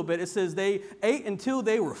has a little bit. It says they ate until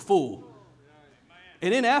they were full.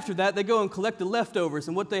 And then after that, they go and collect the leftovers.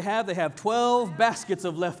 And what they have 12 baskets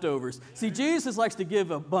of leftovers. See, Jesus likes to give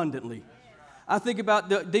abundantly. I think about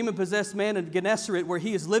the demon-possessed man in Gennesaret where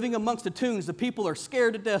he is living amongst the tombs. The people are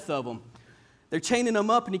scared to death of him. They're chaining him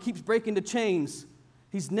up, and he keeps breaking the chains.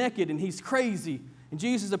 He's naked, and he's crazy. And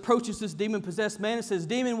Jesus approaches this demon-possessed man and says,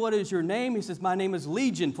 Demon, what is your name? He says, my name is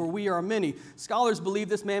Legion, for we are many. Scholars believe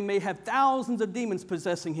this man may have thousands of demons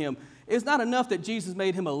possessing him. It's not enough that Jesus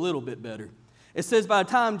made him a little bit better. It says by the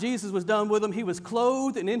time Jesus was done with him, he was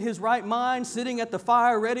clothed and in his right mind, sitting at the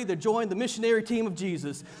fire ready to join the missionary team of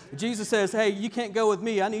Jesus. Jesus says, hey, you can't go with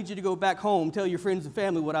me. I need you to go back home. Tell your friends and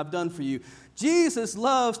family what I've done for you. Jesus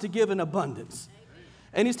loves to give in abundance.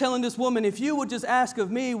 And he's telling this woman, if you would just ask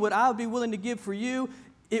of me what I would be willing to give for you,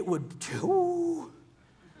 it would, ooh,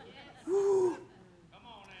 ooh.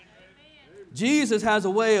 Jesus has a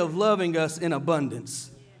way of loving us in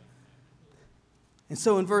abundance. And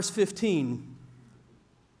so in verse 15,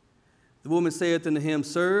 the woman saith unto him,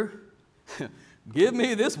 Sir, give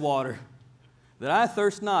me this water, that I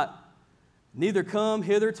thirst not, neither come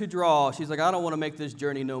hither to draw. She's like, I don't want to make this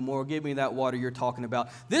journey no more. Give me that water you're talking about.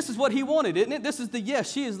 This is what he wanted, isn't it? This is the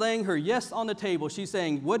yes. She is laying her yes on the table. She's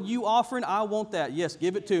saying, what you offering? I want that. Yes,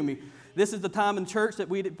 give it to me. This is the time in church that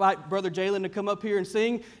we'd invite Brother Jalen to come up here and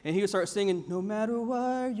sing, and he would start singing, no matter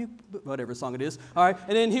where you, whatever song it is, all right?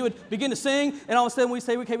 And then he would begin to sing, and all of a sudden we'd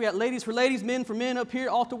say, okay, we got ladies for ladies, men for men up here,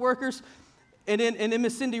 altar workers. And then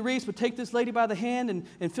Miss Cindy Reese would take this lady by the hand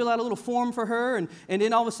and fill out a little form for her. And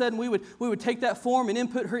then all of a sudden we would take that form and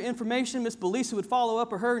input her information. Miss Belisa would follow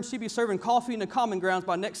up with her, and she'd be serving coffee in the common grounds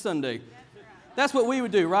by next Sunday. That's what we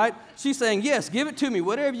would do, right? She's saying, yes, give it to me.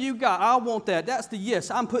 Whatever you got, I want that. That's the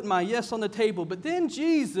yes. I'm putting my yes on the table. But then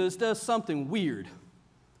Jesus does something weird.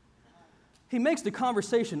 He makes the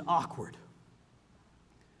conversation awkward.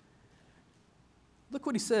 Look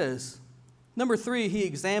what he says. Number 3, he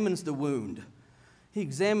examines the wound. He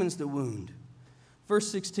examines the wound. Verse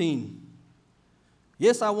 16.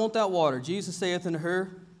 Yes, I want that water. Jesus saith unto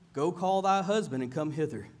her, Go call thy husband and come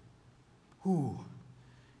hither. Ooh.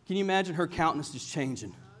 Can you imagine her countenance just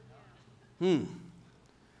changing?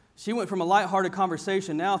 She went from a lighthearted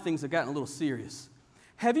conversation. Now things have gotten a little serious.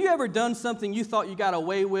 Have you ever done something you thought you got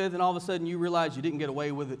away with, and all of a sudden you realize you didn't get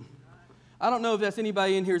away with it? I don't know if that's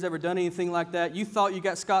anybody in here has ever done anything like that. You thought you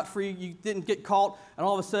got scot-free, you didn't get caught, and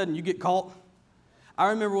all of a sudden you get caught. I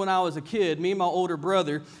remember when I was a kid, me and my older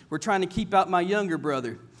brother were trying to keep out my younger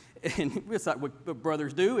brother. And it's like what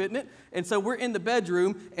brothers do, isn't it? And so we're in the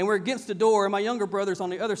bedroom, and we're against the door, and my younger brother's on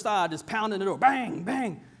the other side just pounding the door, bang,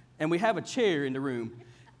 bang. And we have a chair in the room.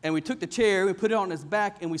 And we took the chair, we put it on his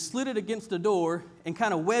back, and we slid it against the door and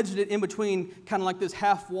kind of wedged it in between kind of like this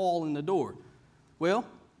half wall in the door. Well,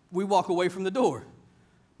 we walk away from the door.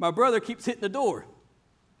 My brother keeps hitting the door.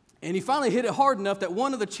 And he finally hit it hard enough that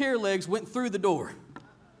one of the chair legs went through the door.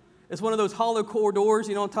 It's one of those hollow core doors,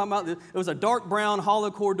 you know what I'm talking about? It was a dark brown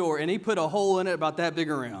hollow core door, and he put a hole in it about that big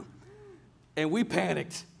around. And we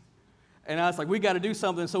panicked. And I was like, we got to do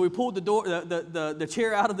something. So we pulled the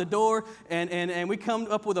chair out of the door, and we come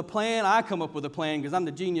up with a plan. I come up with a plan because I'm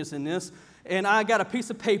the genius in this. And I got a piece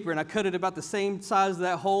of paper, and I cut it about the same size as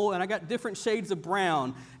that hole, and I got different shades of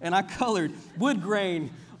brown, and I colored wood grain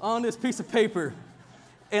on this piece of paper.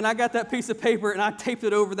 And I got that piece of paper, and I taped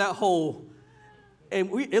it over that hole. And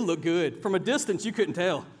it looked good. From a distance, you couldn't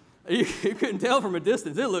tell. You couldn't tell from a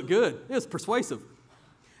distance. It looked good. It was persuasive.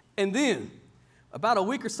 And then, about a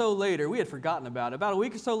week or so later, we had forgotten about it. About a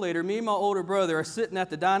week or so later, me and my older brother are sitting at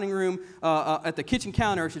the dining room, at the kitchen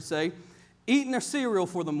counter, I should say, eating our cereal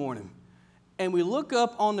for the morning. And we look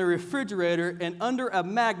up on the refrigerator, and under a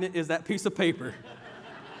magnet is that piece of paper.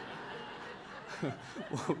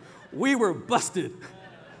 We were busted.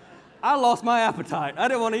 I lost my appetite. I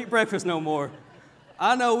didn't want to eat breakfast no more.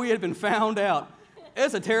 I know we had been found out.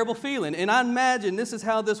 It's a terrible feeling. And I imagine this is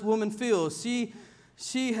how this woman feels.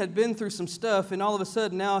 She had been through some stuff, and all of a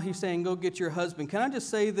sudden now he's saying, go get your husband. Can I just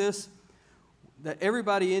say this? That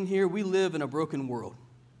everybody in here, we live in a broken world.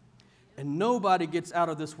 And nobody gets out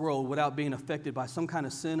of this world without being affected by some kind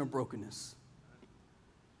of sin or brokenness.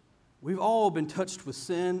 We've all been touched with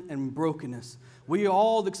sin and brokenness. We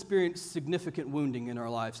all experience significant wounding in our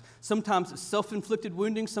lives. Sometimes it's self-inflicted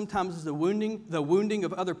wounding. Sometimes it's the wounding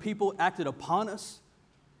of other people acted upon us.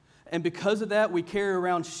 And because of that, we carry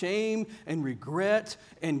around shame and regret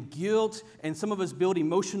and guilt. And some of us build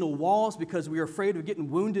emotional walls because we are afraid of getting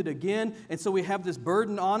wounded again. And so we have this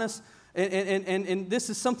burden on us. And this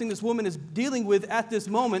is something this woman is dealing with at this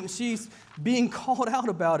moment. She's being called out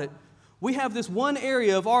about it. We have this one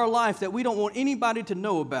area of our life that we don't want anybody to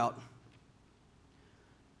know about.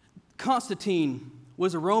 Constantine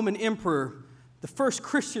was a Roman emperor, the first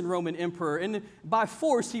Christian Roman emperor, and by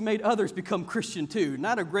force he made others become Christian too.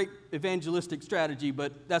 Not a great evangelistic strategy,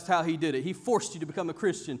 but that's how he did it. He forced you to become a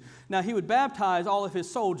Christian. Now he would baptize all of his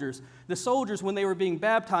soldiers. The soldiers, when they were being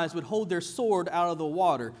baptized, would hold their sword out of the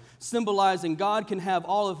water, symbolizing God can have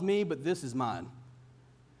all of me, but this is mine.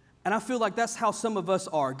 And I feel like that's how some of us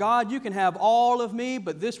are. God, you can have all of me,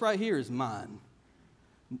 but this right here is mine.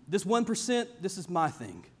 This 1%, this is my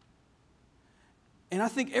thing. And I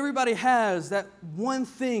think everybody has that one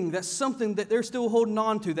thing, that's something that they're still holding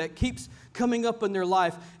on to that keeps coming up in their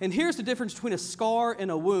life. And here's the difference between a scar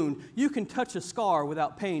and a wound. You can touch a scar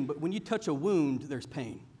without pain, but when you touch a wound, there's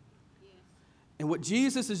pain. Yes. And what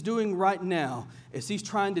Jesus is doing right now is he's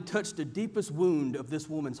trying to touch the deepest wound of this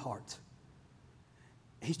woman's heart.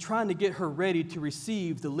 He's trying to get her ready to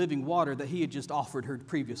receive the living water that he had just offered her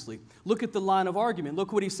previously. Look at the line of argument.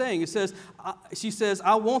 Look what he's saying. It says, she says,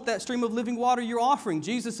 I want that stream of living water you're offering.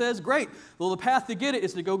 Jesus says, great. Well, the path to get it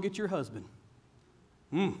is to go get your husband.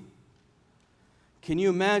 Can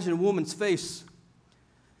you imagine a woman's face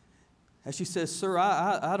as she says, sir,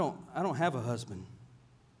 I don't have a husband.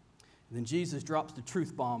 And then Jesus drops the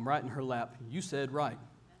truth bomb right in her lap. You said right.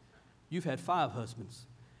 You've had 5 husbands.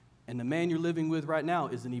 And the man you're living with right now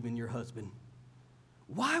isn't even your husband.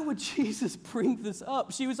 Why would Jesus bring this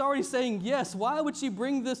up? She was already saying yes. Why would she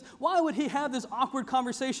bring this? Why would he have this awkward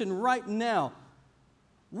conversation right now?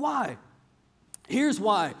 Why? Here's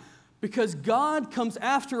why. Because God comes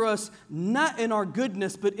after us not in our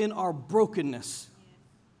goodness, but in our brokenness.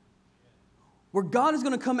 Where God is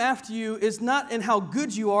going to come after you is not in how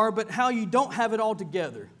good you are, but how you don't have it all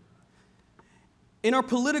together. In our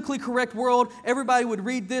politically correct world, everybody would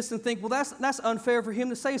read this and think, well, that's unfair for him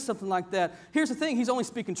to say something like that. Here's the thing, he's only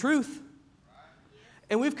speaking truth.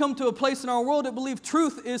 And we've come to a place in our world that believe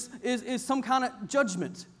truth is some kind of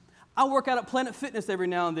judgment. I work out at Planet Fitness every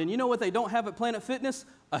now and then. You know what they don't have at Planet Fitness?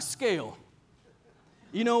 A scale.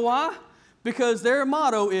 You know why? Because their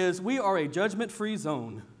motto is, we are a judgment-free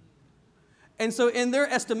zone. And so in their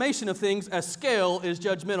estimation of things, a scale is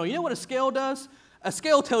judgmental. You know what a scale does? A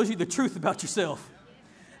scale tells you the truth about yourself.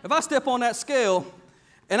 If I step on that scale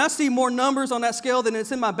and I see more numbers on that scale than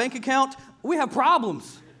it's in my bank account, we have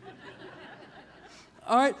problems.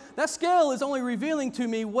 All right? That scale is only revealing to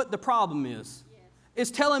me what the problem is.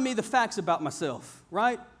 It's telling me the facts about myself,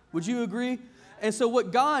 right? Would you agree? And so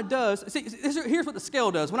what God does, see, here's what the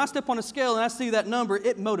scale does. When I step on a scale and I see that number,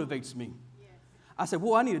 it motivates me. I say,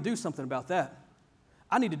 well, I need to do something about that.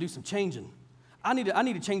 I need to do some changing. I need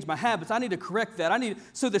to change my habits. I need to correct that.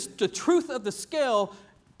 So the truth of the scale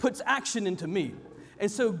puts action into me. And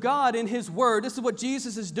so God in His Word, this is what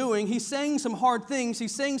Jesus is doing. He's saying some hard things.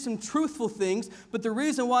 He's saying some truthful things. But the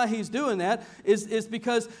reason why He's doing that is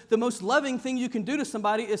because the most loving thing you can do to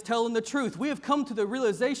somebody is tell them the truth. We have come to the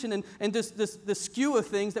realization and this skew of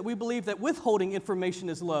things that we believe that withholding information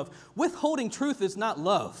is love. Withholding truth is not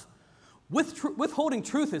love. Withholding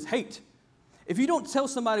truth is hate. If you don't tell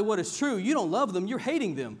somebody what is true, you don't love them, you're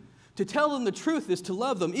hating them. To tell them the truth is to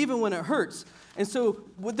love them, even when it hurts. And so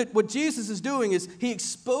what Jesus is doing is He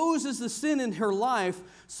exposes the sin in her life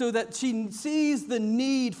so that she sees the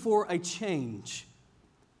need for a change.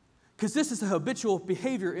 Because this is a habitual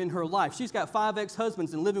behavior in her life. She's got 5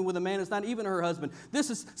 ex-husbands and living with a man that's not even her husband. This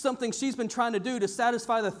is something she's been trying to do to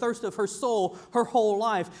satisfy the thirst of her soul her whole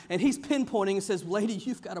life. And He's pinpointing and says, lady,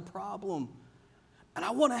 you've got a problem. And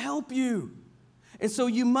I want to help you. And so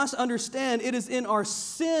you must understand it is in our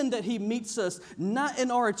sin that He meets us, not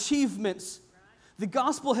in our achievements. The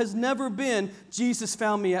gospel has never been, Jesus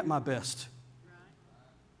found me at my best.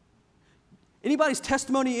 Anybody's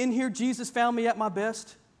testimony in here, Jesus found me at my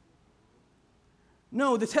best?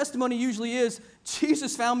 No, the testimony usually is,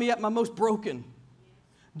 Jesus found me at my most broken.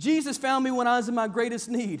 Jesus found me when I was in my greatest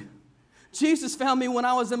need. Jesus found me when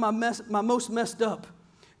I was in my most messed up.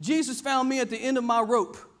 Jesus found me at the end of my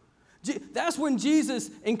rope. That's when Jesus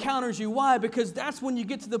encounters you. Why? Because that's when you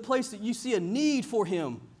get to the place that you see a need for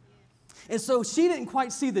Him. And so she didn't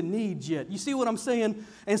quite see the need yet. You see what I'm saying?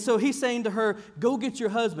 And so He's saying to her, go get your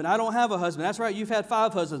husband. I don't have a husband. That's right, you've had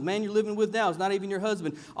 5 husbands. Man you're living with now is not even your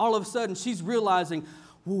husband. All of a sudden, she's realizing,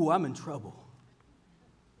 ooh, I'm in trouble.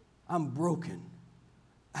 I'm broken.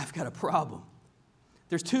 I've got a problem.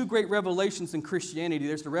 There's 2 great revelations in Christianity.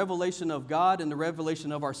 There's the revelation of God and the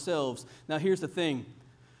revelation of ourselves. Now, here's the thing.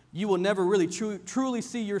 You will never really truly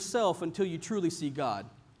see yourself until you truly see God.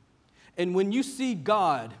 And when you see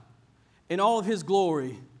God in all of His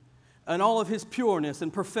glory and all of His pureness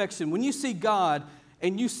and perfection, when you see God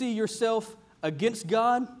and you see yourself against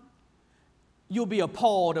God, you'll be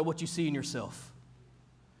appalled at what you see in yourself.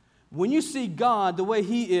 When you see God the way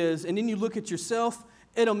He is and then you look at yourself,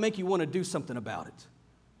 it'll make you want to do something about it.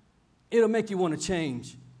 It'll make you want to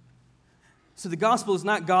change. So the gospel is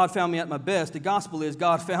not God found me at my best. The gospel is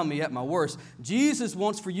God found me at my worst. Jesus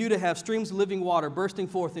wants for you to have streams of living water bursting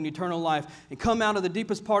forth in eternal life and come out of the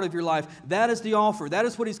deepest part of your life. That is the offer. That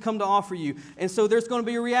is what He's come to offer you. And so there's going to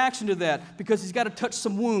be a reaction to that because He's got to touch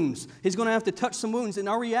some wounds. He's going to have to touch some wounds. And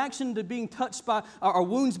our reaction to being touched by our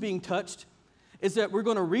wounds being touched is that we're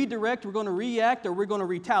going to redirect, we're going to react, or we're going to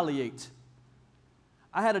retaliate.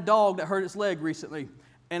 I had a dog that hurt its leg recently,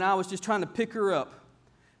 and I was just trying to pick her up.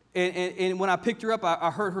 And when I picked her up,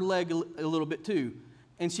 I hurt her leg a little bit too.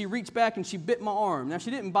 And she reached back and she bit my arm. Now,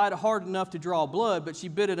 she didn't bite it hard enough to draw blood, but she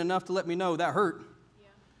bit it enough to let me know that hurt. Yeah.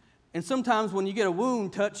 And sometimes when you get a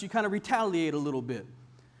wound touch, you kind of retaliate a little bit.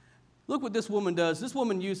 Look what this woman does. This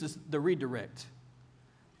woman uses the redirect.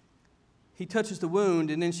 He touches the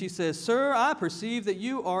wound, and then she says, "Sir, I perceive that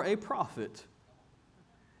you are a prophet."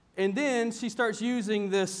 And then she starts using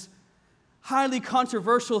this highly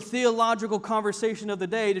controversial theological conversation of the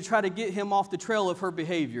day to try to get him off the trail of her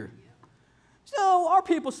behavior. So our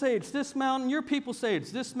people say it's this mountain, your people say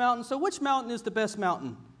it's this mountain, so which mountain is the best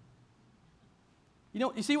mountain?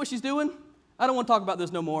 You see what she's doing? I don't want to talk about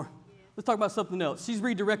this no more. Let's talk about something else. She's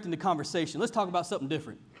redirecting the conversation. Let's talk about something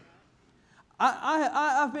different.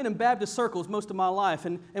 I've been in Baptist circles most of my life,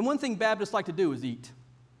 and one thing Baptists like to do is eat.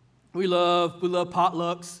 We love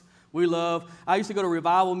potlucks. I used to go to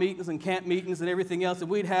revival meetings and camp meetings and everything else, and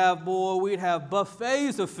we'd have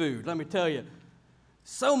buffets of food, let me tell you.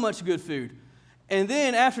 So much good food. And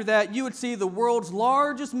then after that, you would see the world's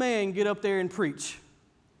largest man get up there and preach.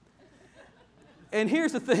 And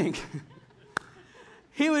here's the thing.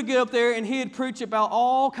 He would get up there and he'd preach about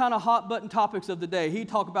all kind of hot-button topics of the day. He'd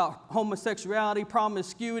talk about homosexuality,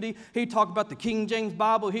 promiscuity. He'd talk about the King James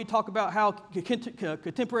Bible. He'd talk about how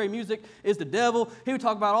contemporary music is the devil. He would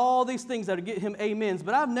talk about all these things that would get him amens.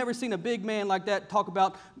 But I've never seen a big man like that talk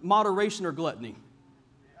about moderation or gluttony.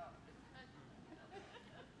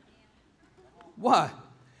 Why?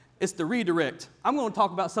 It's the redirect. I'm going to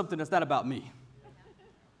talk about something that's not about me.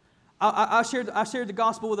 I shared the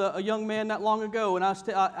gospel with a young man not long ago, and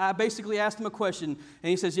I basically asked him a question, and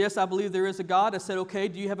he says, "Yes, I believe there is a God." I said, "Okay,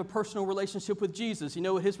 do you have a personal relationship with Jesus?" You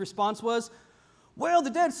know what his response was? well, the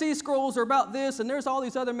Dead Sea Scrolls are about this, and there's all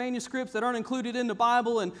these other manuscripts that aren't included in the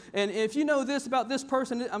Bible, and if you know this about this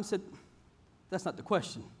person, I said, that's not the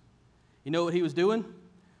question. You know what he was doing?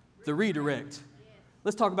 The redirect.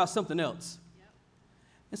 Let's talk about something else.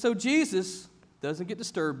 And so Jesus doesn't get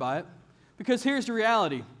disturbed by it, because here's the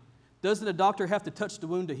reality. Doesn't a doctor have to touch the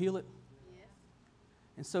wound to heal it?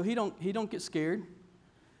 And so he don't get scared.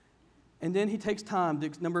 And then he takes time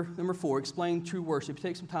to, number 4, explain true worship. He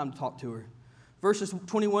takes some time to talk to her. Verses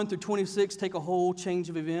 21 through 26 take a whole change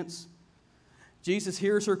of events. Jesus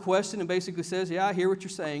hears her question and basically says, yeah, I hear what you're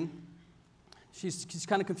saying. She's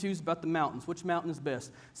kind of confused about the mountains. Which mountain is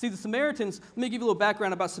best? See, the Samaritans, let me give you a little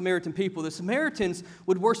background about Samaritan people. The Samaritans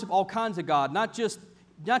would worship all kinds of God, not just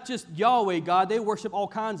Yahweh God. They worship all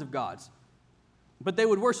kinds of gods. But they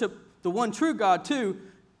would worship the one true God too,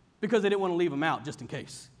 because they didn't want to leave him out just in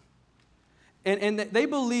case. And they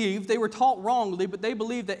believed, they were taught wrongly, but they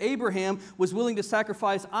believed that Abraham was willing to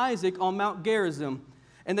sacrifice Isaac on Mount Gerizim.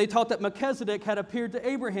 And they taught that Melchizedek had appeared to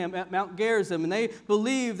Abraham at Mount Gerizim. And they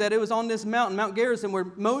believed that it was on this mountain, Mount Gerizim, where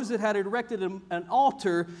Moses had erected an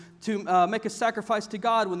altar to make a sacrifice to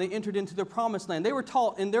God when they entered into the promised land. They were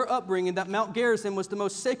taught in their upbringing that Mount Gerizim was the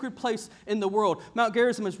most sacred place in the world. Mount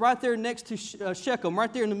Gerizim is right there next to Shechem,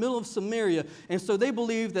 right there in the middle of Samaria. And so they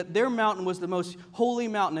believed that their mountain was the most holy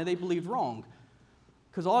mountain, and they believed wrong,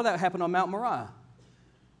 because all of that happened on Mount Moriah.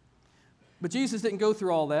 But Jesus didn't go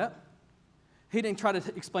through all that. He didn't try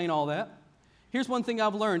to explain all that. Here's one thing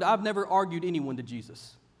I've learned. I've never argued anyone to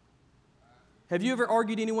Jesus. Have you ever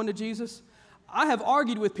argued anyone to Jesus? I have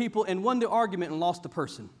argued with people and won the argument and lost the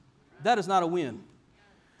person. That is not a win.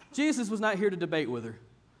 Jesus was not here to debate with her.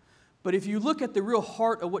 But if you look at the real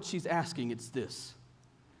heart of what she's asking, it's this.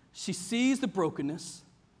 She sees the brokenness.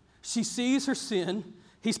 She sees her sin.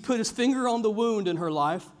 He's put his finger on the wound in her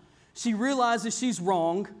life. She realizes she's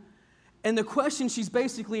wrong. And the question she's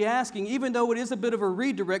basically asking, even though it is a bit of a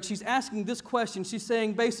redirect, she's asking this question. She's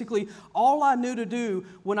saying basically, all I knew to do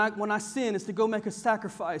when I sin is to go make a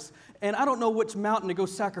sacrifice. And I don't know which mountain to go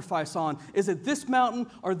sacrifice on. Is it this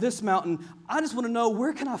mountain or this mountain? I just want to know,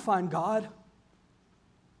 where can I find God?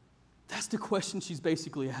 That's the question she's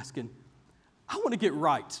basically asking. I want to get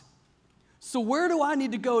right. So where do I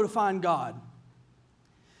need to go to find God?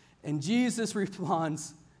 And Jesus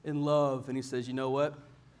responds in love, and he says, you know what?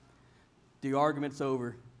 The argument's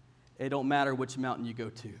over. It don't matter which mountain you go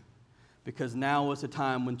to, because now is the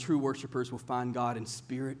time when true worshipers will find God in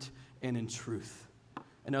spirit and in truth.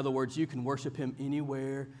 In other words, you can worship him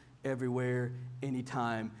anywhere, everywhere,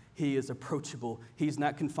 anytime. He is approachable. He's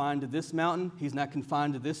not confined to this mountain. He's not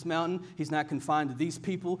confined to this mountain. He's not confined to these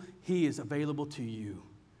people. He is available to you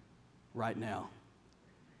right now.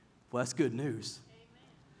 Well, that's good news.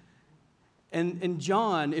 And in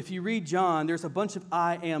John, if you read John, there's a bunch of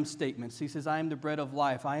I am statements. He says, I am the bread of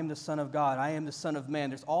life. I am the Son of God. I am the Son of Man.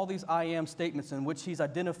 There's all these I am statements in which he's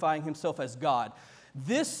identifying himself as God.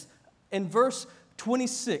 This, in verse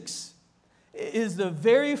 26, is the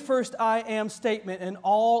very first I am statement in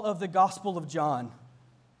all of the Gospel of John.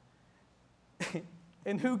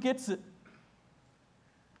 And who gets it?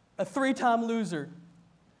 A 3-time loser.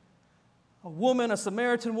 A woman, a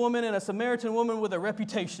Samaritan woman, and a Samaritan woman with a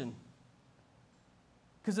reputation.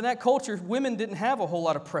 Because in that culture, women didn't have a whole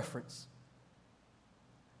lot of preference.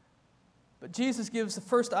 But Jesus gives the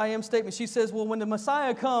first I am statement. She says, well, when the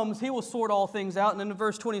Messiah comes, he will sort all things out. And then in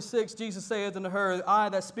verse 26, Jesus saith unto her, I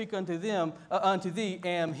that speak unto thee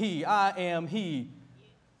am he. I am he.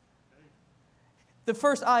 The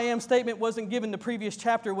first I am statement wasn't given the previous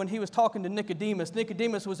chapter when he was talking to Nicodemus.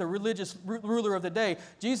 Nicodemus was a religious ruler of the day.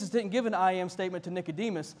 Jesus didn't give an I am statement to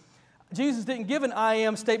Nicodemus. Jesus didn't give an I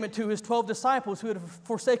am statement to his 12 disciples who had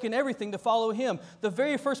forsaken everything to follow him. The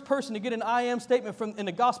very first person to get an I am statement in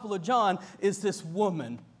the Gospel of John is this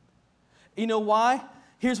woman. You know why?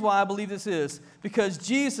 Here's why I believe this is. Because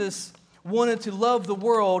Jesus wanted to love the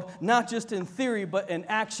world, not just in theory, but in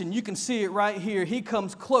action. You can see it right here. He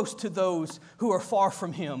comes close to those who are far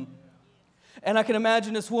from him. And I can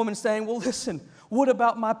imagine this woman saying, well, listen, what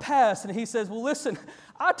about my past? And he says, well, listen,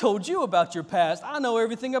 I told you about your past. I know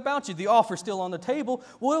everything about you. The offer's still on the table.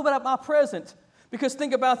 What about my present? Because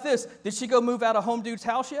think about this. Did she go move out of home dude's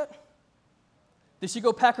house yet? Did she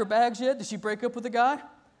go pack her bags yet? Did she break up with the guy?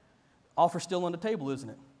 Offer's still on the table, isn't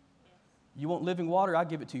it? You want living water? I'll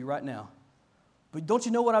give it to you right now. But don't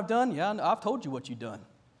you know what I've done? Yeah, I've told you what you've done.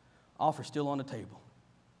 Offer's still on the table.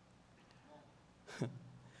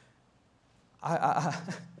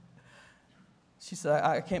 She said,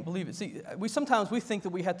 I can't believe it. See, sometimes we think that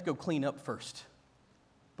we have to go clean up first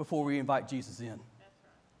before we invite Jesus in.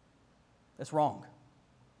 That's wrong.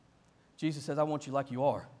 Jesus says, I want you like you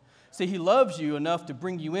are. See, he loves you enough to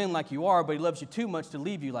bring you in like you are, but he loves you too much to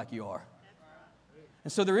leave you like you are.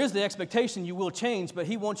 And so there is the expectation you will change, but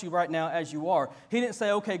he wants you right now as you are. He didn't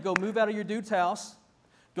say, okay, go move out of your dude's house,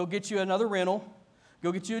 go get you another rental,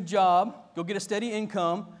 go get you a job, go get a steady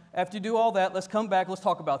income. After you do all that, let's come back, let's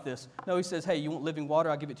talk about this. No, he says, hey, you want living water?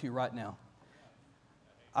 I'll give it to you right now.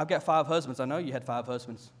 I've got 5 husbands. I know you had 5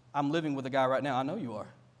 husbands. I'm living with a guy right now. I know you are.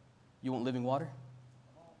 You want living water?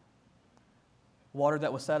 Water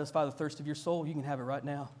that will satisfy the thirst of your soul? You can have it right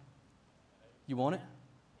now. You want it?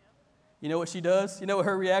 You know what she does? You know what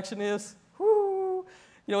her reaction is? Woo!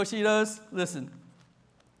 You know what she does? Listen.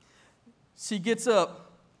 She gets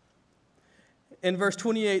up. In verse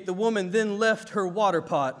 28, the woman then left her water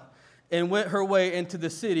pot and went her way into the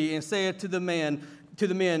city and said to the men,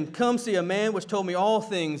 come see a man which told me all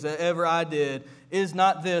things that ever I did. Is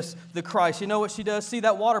not this the Christ? You know what she does? See,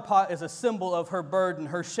 that water pot is a symbol of her burden,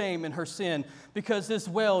 her shame, and her sin. Because this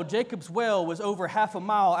well, Jacob's well, was over half a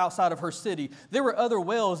mile outside of her city. There were other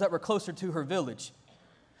wells that were closer to her village.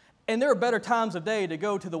 And there are better times of day to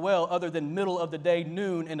go to the well other than middle of the day,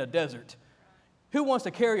 noon, in a desert. Who wants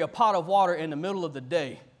to carry a pot of water in the middle of the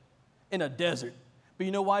day in a desert? But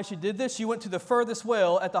you know why she did this? She went to the furthest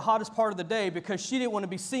well at the hottest part of the day because she didn't want to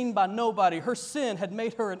be seen by nobody. Her sin had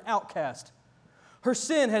made her an outcast. Her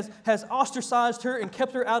sin has ostracized her and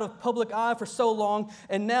kept her out of public eye for so long,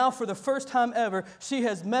 and now for the first time ever, she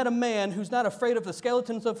has met a man who's not afraid of the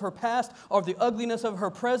skeletons of her past or the ugliness of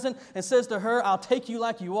her present, and says to her, I'll take you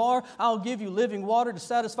like you are. I'll give you living water to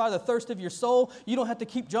satisfy the thirst of your soul. You don't have to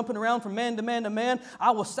keep jumping around from man to man to man.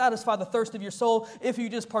 I will satisfy the thirst of your soul if you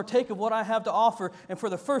just partake of what I have to offer. And for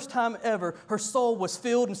the first time ever, her soul was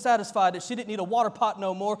filled and satisfied that she didn't need a water pot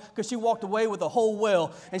no more because she walked away with a whole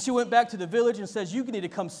well. And she went back to the village and says, you need to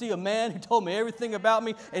come see a man who told me everything about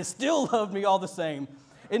me and still loved me all the same.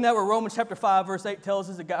 Isn't that what Romans chapter 5, verse 8 tells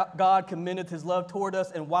us, that God commendeth his love toward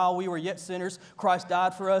us, and while we were yet sinners, Christ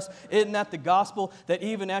died for us? Isn't that the gospel, that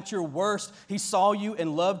even at your worst, he saw you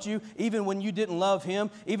and loved you? Even when you didn't love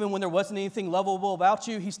him, even when there wasn't anything lovable about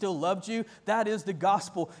you, he still loved you? That is the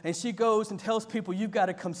gospel. And she goes and tells people, you've got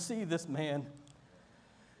to come see this man.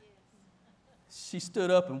 She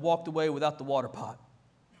stood up and walked away without the water pot,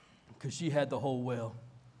 because she had the whole well.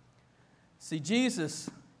 See, Jesus,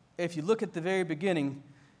 if you look at the very beginning,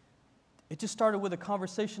 it just started with a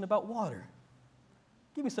conversation about water.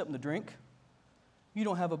 Give me something to drink. You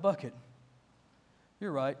don't have a bucket.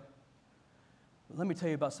 You're right. But let me tell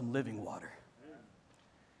you about some living water.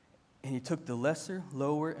 And he took the lesser,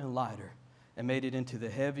 lower, and lighter and made it into the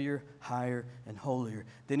heavier, higher, and holier.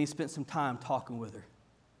 Then he spent some time talking with her,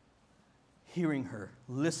 hearing her,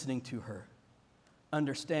 listening to her,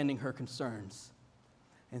 understanding her concerns,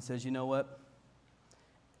 and says, you know what?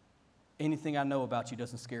 Anything I know about you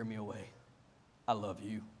doesn't scare me away. I love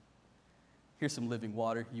you. Here's some living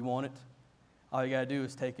water. You want it? All you got to do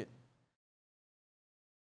is take it.